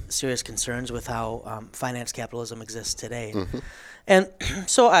have serious concerns with how finance capitalism exists today. Mm-hmm. And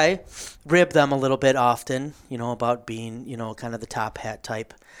so I rib them a little bit often, about being, kind of the top hat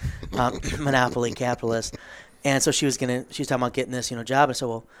type monopoly capitalist. And so she was talking about getting this, job. And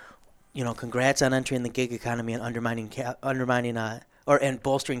so, well, congrats on entering the gig economy and undermining and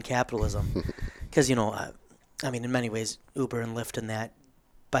bolstering capitalism. Because, in many ways, Uber and Lyft and that,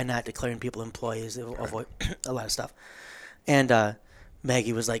 by not declaring people employees, they avoid a lot of stuff. And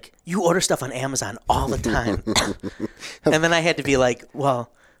Maggie was like, you order stuff on Amazon all the time. And then I had to be like,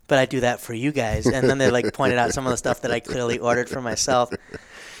 well, but I do that for you guys. And then they like pointed out some of the stuff that I clearly ordered for myself.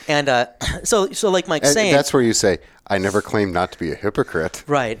 And so like Mike's saying, that's where you say, I never claimed not to be a hypocrite.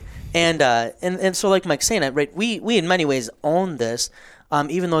 Right. And so like Mike's saying, right, we in many ways own this.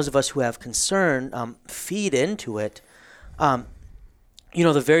 Even those of us who have concern feed into it. The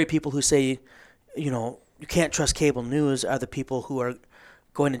very people who say, you can't trust cable news are the people who are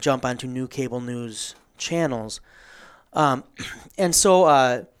going to jump onto new cable news channels. And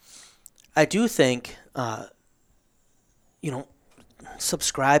so I do think,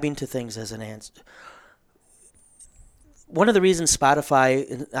 subscribing to things as an answer. One of the reasons Spotify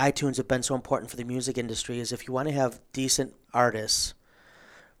and iTunes have been so important for the music industry is if you want to have decent artists,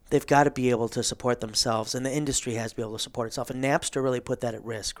 they've got to be able to support themselves, and the industry has to be able to support itself. And Napster really put that at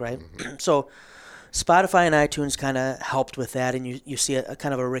risk, right? Mm-hmm. So Spotify and iTunes kind of helped with that, and you see a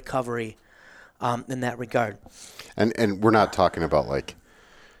kind of a recovery in that regard. And we're not talking about like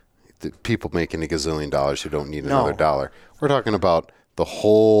the people making $1 gazillion who don't need another dollar. We're talking about the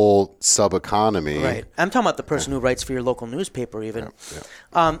whole sub-economy. Right. I'm talking about the person who writes for your local newspaper even.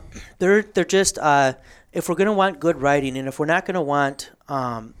 Yeah. They're just, if we're going to want good writing, and if we're not going to want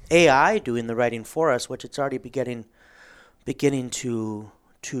AI doing the writing for us, which it's already beginning to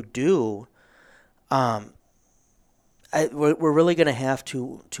do, we're really going to have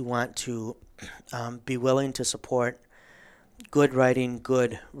to want to be willing to support good writing,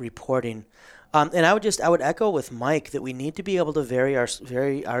 good reporting. And I would echo with Mike that we need to be able to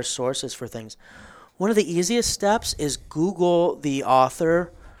vary our sources for things. One of the easiest steps is Google the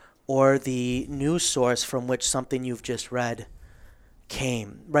author or the news source from which something you've just read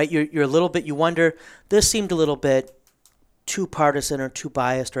came. Right? You're a little bit. You wonder. This seemed a little bit too partisan or too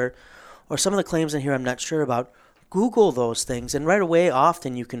biased, or some of the claims in here I'm not sure about. Google those things, and right away,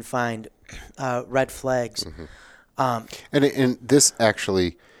 often you can find red flags. Mm-hmm. And this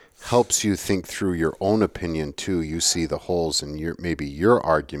actually helps you think through your own opinion too. You see the holes in your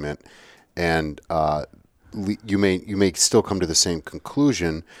argument, and you may still come to the same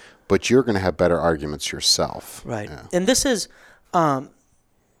conclusion, but you're going to have better arguments yourself. Right. Yeah. And this is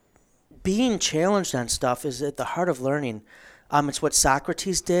being challenged on stuff is at the heart of learning. It's what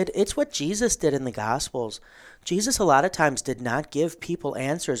Socrates did. It's what Jesus did in the Gospels. Jesus a lot of times did not give people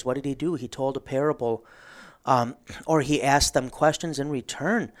answers. What did he do? He told a parable, or he asked them questions in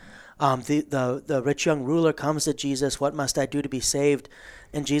return. The rich young ruler comes to Jesus, what must I do to be saved?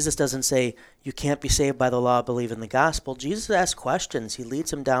 And Jesus doesn't say, you can't be saved by the law, believe in the gospel. Jesus asks questions. He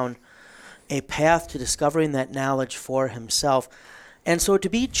leads him down a path to discovering that knowledge for himself. And so to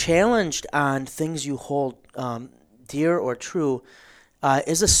be challenged on things you hold dear or true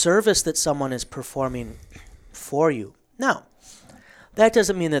is a service that someone is performing for you. Now, that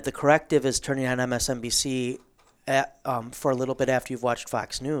doesn't mean that the corrective is turning on MSNBC for a little bit after you've watched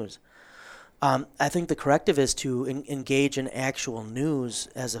Fox News. I think the corrective is to engage in actual news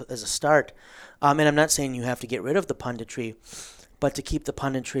as a start. And I'm not saying you have to get rid of the punditry, but to keep the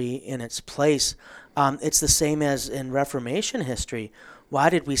punditry in its place. It's the same as in Reformation history. Why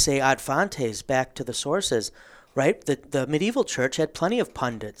did we say ad fontes, back to the sources, right? The medieval church had plenty of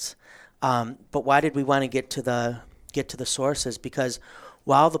pundits, but why did we want to get to the sources? Because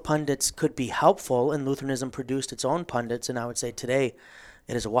while the pundits could be helpful, and Lutheranism produced its own pundits, and I would say today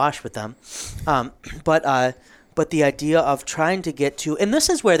it is awash with them, but the idea of trying to get to, and this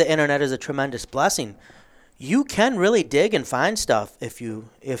is where the internet is a tremendous blessing. You can really dig and find stuff if you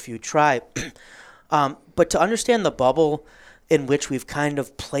try. But to understand the bubble in which we've kind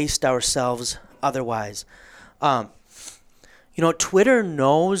of placed ourselves otherwise. Twitter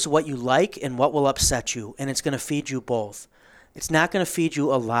knows what you like and what will upset you, and it's going to feed you both. It's not going to feed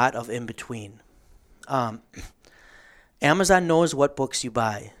you a lot of in-between. Amazon knows what books you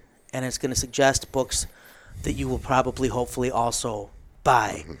buy, and it's going to suggest books that you will probably, hopefully, also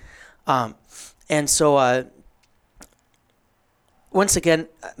buy. And so, once again,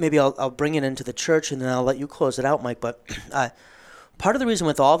 maybe I'll bring it into the church, and then I'll let you close it out, Mike. But part of the reason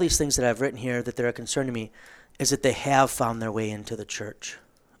with all these things that I've written here that they're a concern to me is that they have found their way into the church.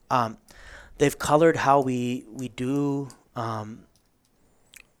 They've colored how we do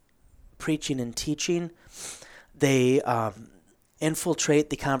preaching and teaching. They infiltrate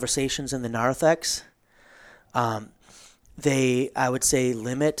the conversations in the narthex. They, I would say,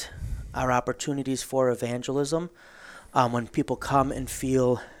 limit our opportunities for evangelism when people come and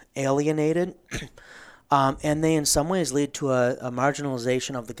feel alienated. And they, in some ways, lead to a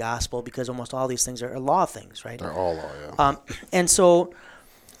marginalization of the gospel, because almost all these things are law things, right? They're all law, yeah. And so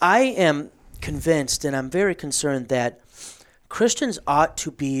I am convinced, and I'm very concerned, that Christians ought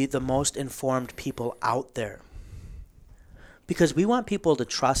to be the most informed people out there, because we want people to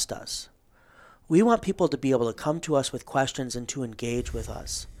trust us. We want people to be able to come to us with questions and to engage with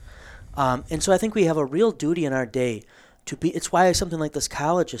us. And so I think we have a real duty in our day to be. It's why something like this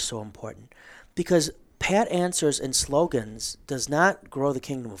college is so important, because pat answers and slogans does not grow the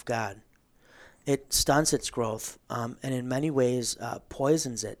kingdom of God. It stunts its growth, and in many ways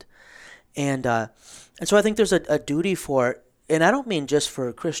poisons it. And so I think there's a duty for, and I don't mean just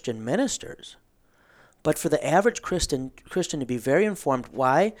for Christian ministers, but for the average Christian to be very informed.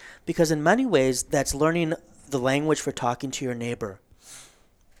 Why? Because in many ways that's learning the language for talking to your neighbor.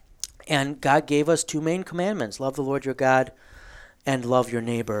 And God gave us two main commandments: love the Lord your God and love your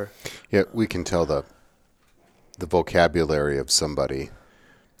neighbor. Yeah, we can tell the vocabulary of somebody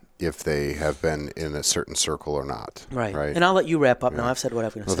if they have been in a certain circle or not. Right. And I'll let you wrap up now. I've said what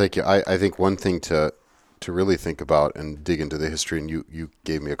I'm going to say. Thank you. I think one thing to really think about and dig into the history, and you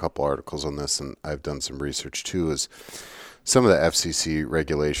gave me a couple articles on this, and I've done some research too, is some of the FCC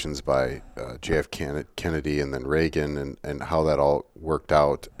regulations by JF Kennedy and then Reagan, and how that all worked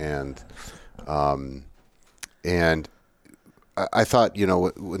out. And I thought,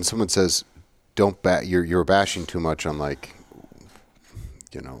 when someone says, you're bashing too much on, like,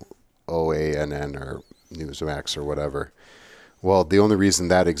 OANN or Newsmax or whatever. Well, the only reason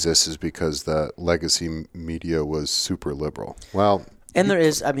that exists is because the legacy media was super liberal. Well, and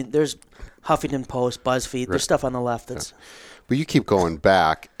there's Huffington Post, BuzzFeed, there's stuff on the left that's... Yeah. But you keep going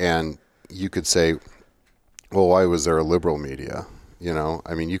back, and you could say, well, why was there a liberal media? You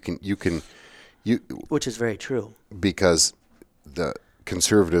can... Which is very true. Because the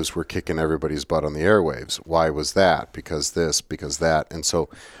conservatives were kicking everybody's butt on the airwaves. Why was that? Because this, because that. And so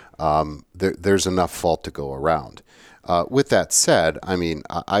there's enough fault to go around. With that said,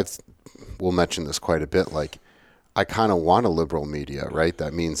 we'll mention this quite a bit, like, I kind of want a liberal media, right?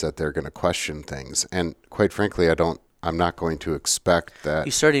 That means that they're going to question things. And quite frankly, I'm not going to expect that.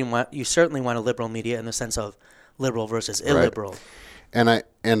 You certainly want a liberal media in the sense of liberal versus illiberal. Right.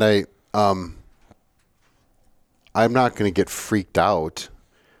 And I'm not going to get freaked out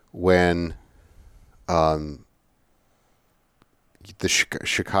when the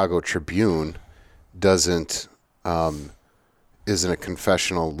Chicago Tribune isn't a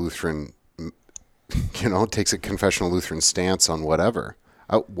confessional Lutheran, takes a confessional Lutheran stance on whatever.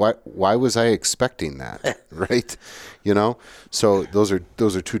 Why was I expecting that, right? So those are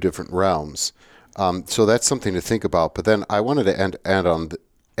two different realms. So that's something to think about. But then I wanted to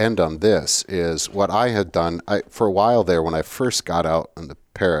end on this is what I had done. For a while there, when I first got out in the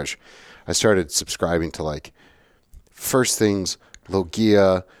parish, I started subscribing to, like, First Things,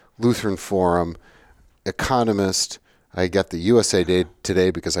 Logia, Lutheran Forum, Economist. I got the USA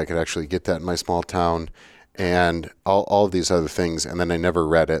Today because I could actually get that in my small town, and all of these other things. And then I never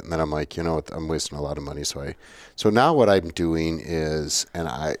read it. And then I'm like, I'm wasting a lot of money. So now what I'm doing is,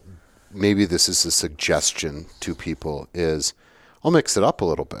 and maybe this is a suggestion to people, is I'll mix it up a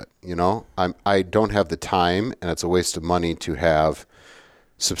little bit. I don't have the time, and it's a waste of money to have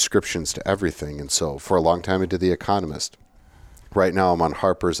subscriptions to everything. And so for a long time I did The Economist. Right now I'm on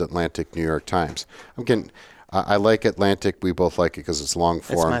Harper's, Atlantic, New York Times. I like Atlantic. We both like it because it's long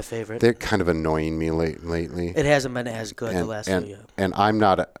form. That's my favorite. They're kind of annoying me lately. It hasn't been as good the last few years. And I'm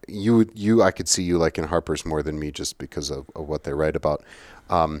not I could see you liking Harper's more than me just because of what they write about.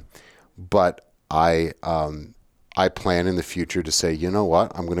 But I plan in the future to say, you know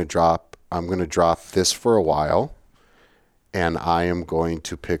what, I'm going to drop this for a while, and I am going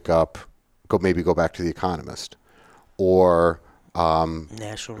to go back to The Economist, or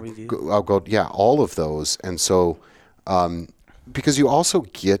National Review. I'll go, all of those. And so, because you also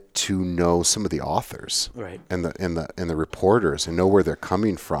get to know some of the authors, right, and the reporters, and know where they're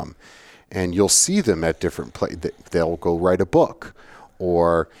coming from, and you'll see them at different places. They'll go write a book,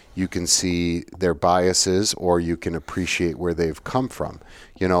 or you can see their biases, or you can appreciate where they've come from.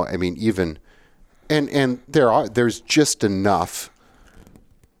 Even, and there's just enough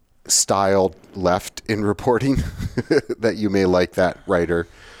style left in reporting that you may like that writer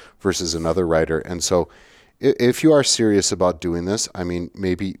versus another writer. And so if you are serious about doing this,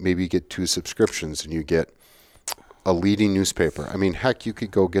 maybe get 2 subscriptions and you get a leading newspaper. Heck, you could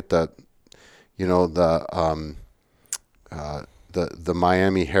go get the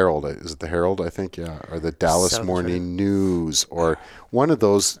Miami Herald. Is it the Herald? I think, yeah. Or the Dallas Morning News, or one of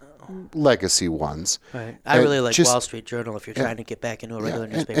those legacy ones. Right. I really like Wall Street Journal if you're trying to get back into a regular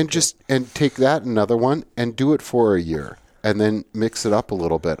newspaper. And take that, another one, and do it for a year, and then mix it up a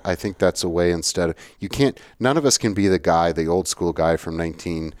little bit. I think that's a way. None of us can be the old school guy from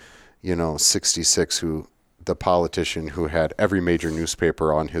 1966 the politician who had every major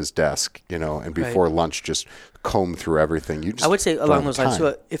newspaper on his desk, and before lunch just comb through everything. I would say along those lines,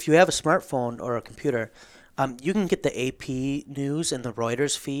 so if you have a smartphone or a computer, you can get the AP News and the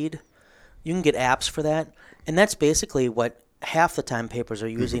Reuters feed. You can get apps for that. And that's basically what half the time papers are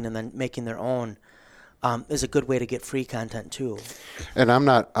using, and then making their own is a good way to get free content too. And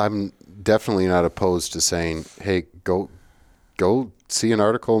I'm definitely not opposed to saying, hey, go see an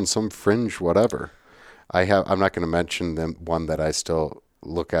article in some fringe whatever. I'm not going to mention one that I still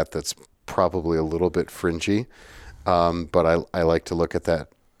look at that's probably a little bit fringy, but I like to look at that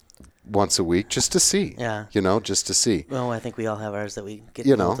once a week just to see. Yeah. Just to see. Well, I think we all have ours that we get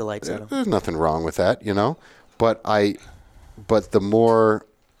the lights out of. There's nothing wrong with that, But the more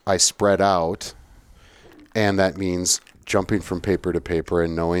I spread out, and that means jumping from paper to paper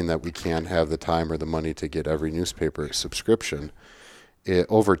and knowing that we can't have the time or the money to get every newspaper subscription,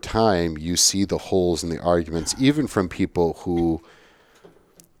 over time you see the holes in the arguments, even from people who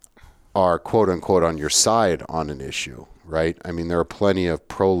are quote unquote on your side on an issue, right? There are plenty of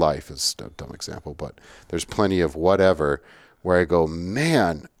pro-life, is a dumb example, but there's plenty of whatever where I go,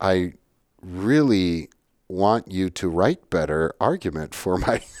 man, I really want you to write better argument for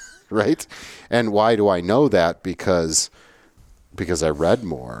my, right? And why do I know that? Because I read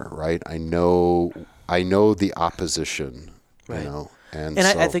more, right? I know the opposition, right. And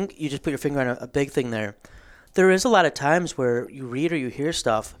I think you just put your finger on a big thing there. There is a lot of times where you read or you hear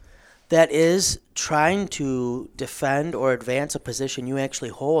stuff that is trying to defend or advance a position you actually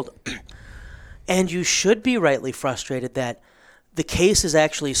hold. And you should be rightly frustrated that the case is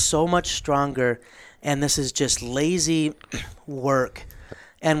actually so much stronger, and this is just lazy work,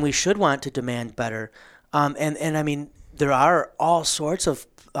 and we should want to demand better. And there are all sorts of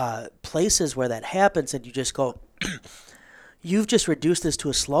places where that happens, and you just go, you've just reduced this to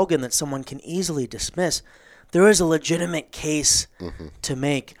a slogan that someone can easily dismiss. There is a legitimate case to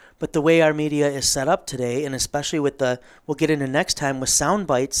make. But the way our media is set up today, and especially with we'll get into next time with sound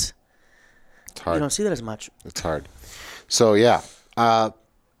bites, you don't see that as much. It's hard. So, yeah.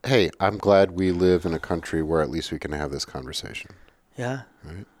 Hey, I'm glad we live in a country where at least we can have this conversation. Yeah.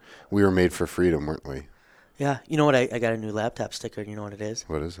 Right? We were made for freedom, weren't we? Yeah. You know what? I got a new laptop sticker, and you know what it is?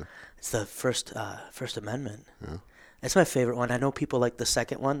 What is it? It's the First Amendment. Yeah. That's my favorite one. I know people like the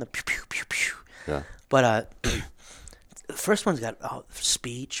second one, the pew, pew, pew, pew. Yeah. But the first one's got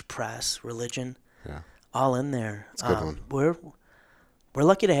speech, press, religion, all in there. It's a good one. We're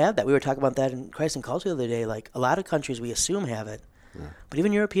lucky to have that. We were talking about that in Christ and Culture the other day. Like, a lot of countries we assume have it, but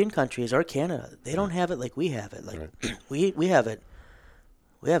even European countries or Canada, they don't have it like we have it. Like we have it.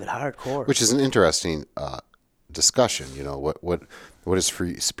 We have it hardcore. Which is an interesting discussion. What does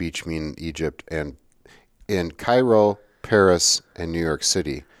free speech mean in Egypt? And in Cairo, Paris, and New York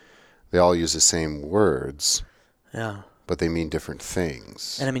City, they all use the same words. Yeah. But they mean different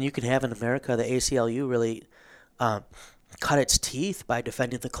things. And you can have in America, the ACLU really cut its teeth by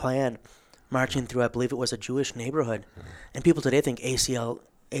defending the Klan marching through, I believe it was a Jewish neighborhood. And people today think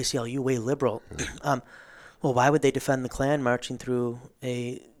ACLU way liberal. Well, why would they defend the Klan marching through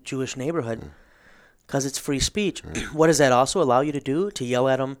a Jewish neighborhood? Because it's free speech. What does that also allow you to do? To yell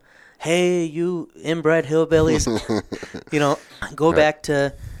at them, hey, you inbred hillbillies, go back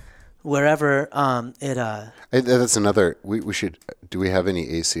to wherever That's another, we should, do we have any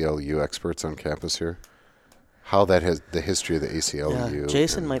ACLU experts on campus here? How that has, the history of the ACLU. Yeah,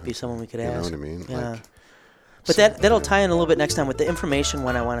 Jason might be someone we could ask. You know what I mean? Yeah. But that'll tie in a little bit next time with the information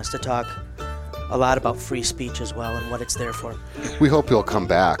one. I want us to talk a lot about free speech as well and what it's there for. We hope you'll come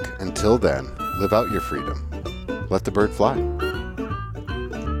back. Until then, live out your freedom. Let the bird fly.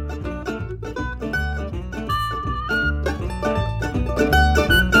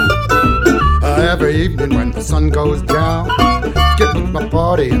 Every evening when the sun goes down, get with my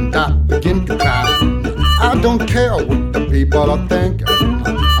party and I begin to clown. I don't care what the people are thinking.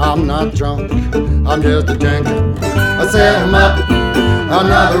 I'm not drunk, I'm just a drinker. I set 'em up,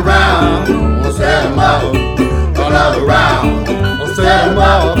 another round. I set 'em up, another round. I set 'em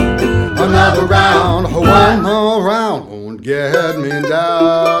up, another round. One more round won't get me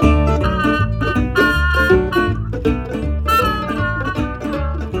down.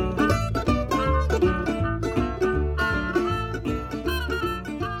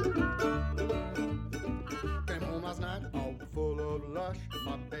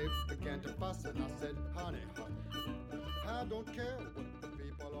 My babe began to fuss and I said, honey, I don't care.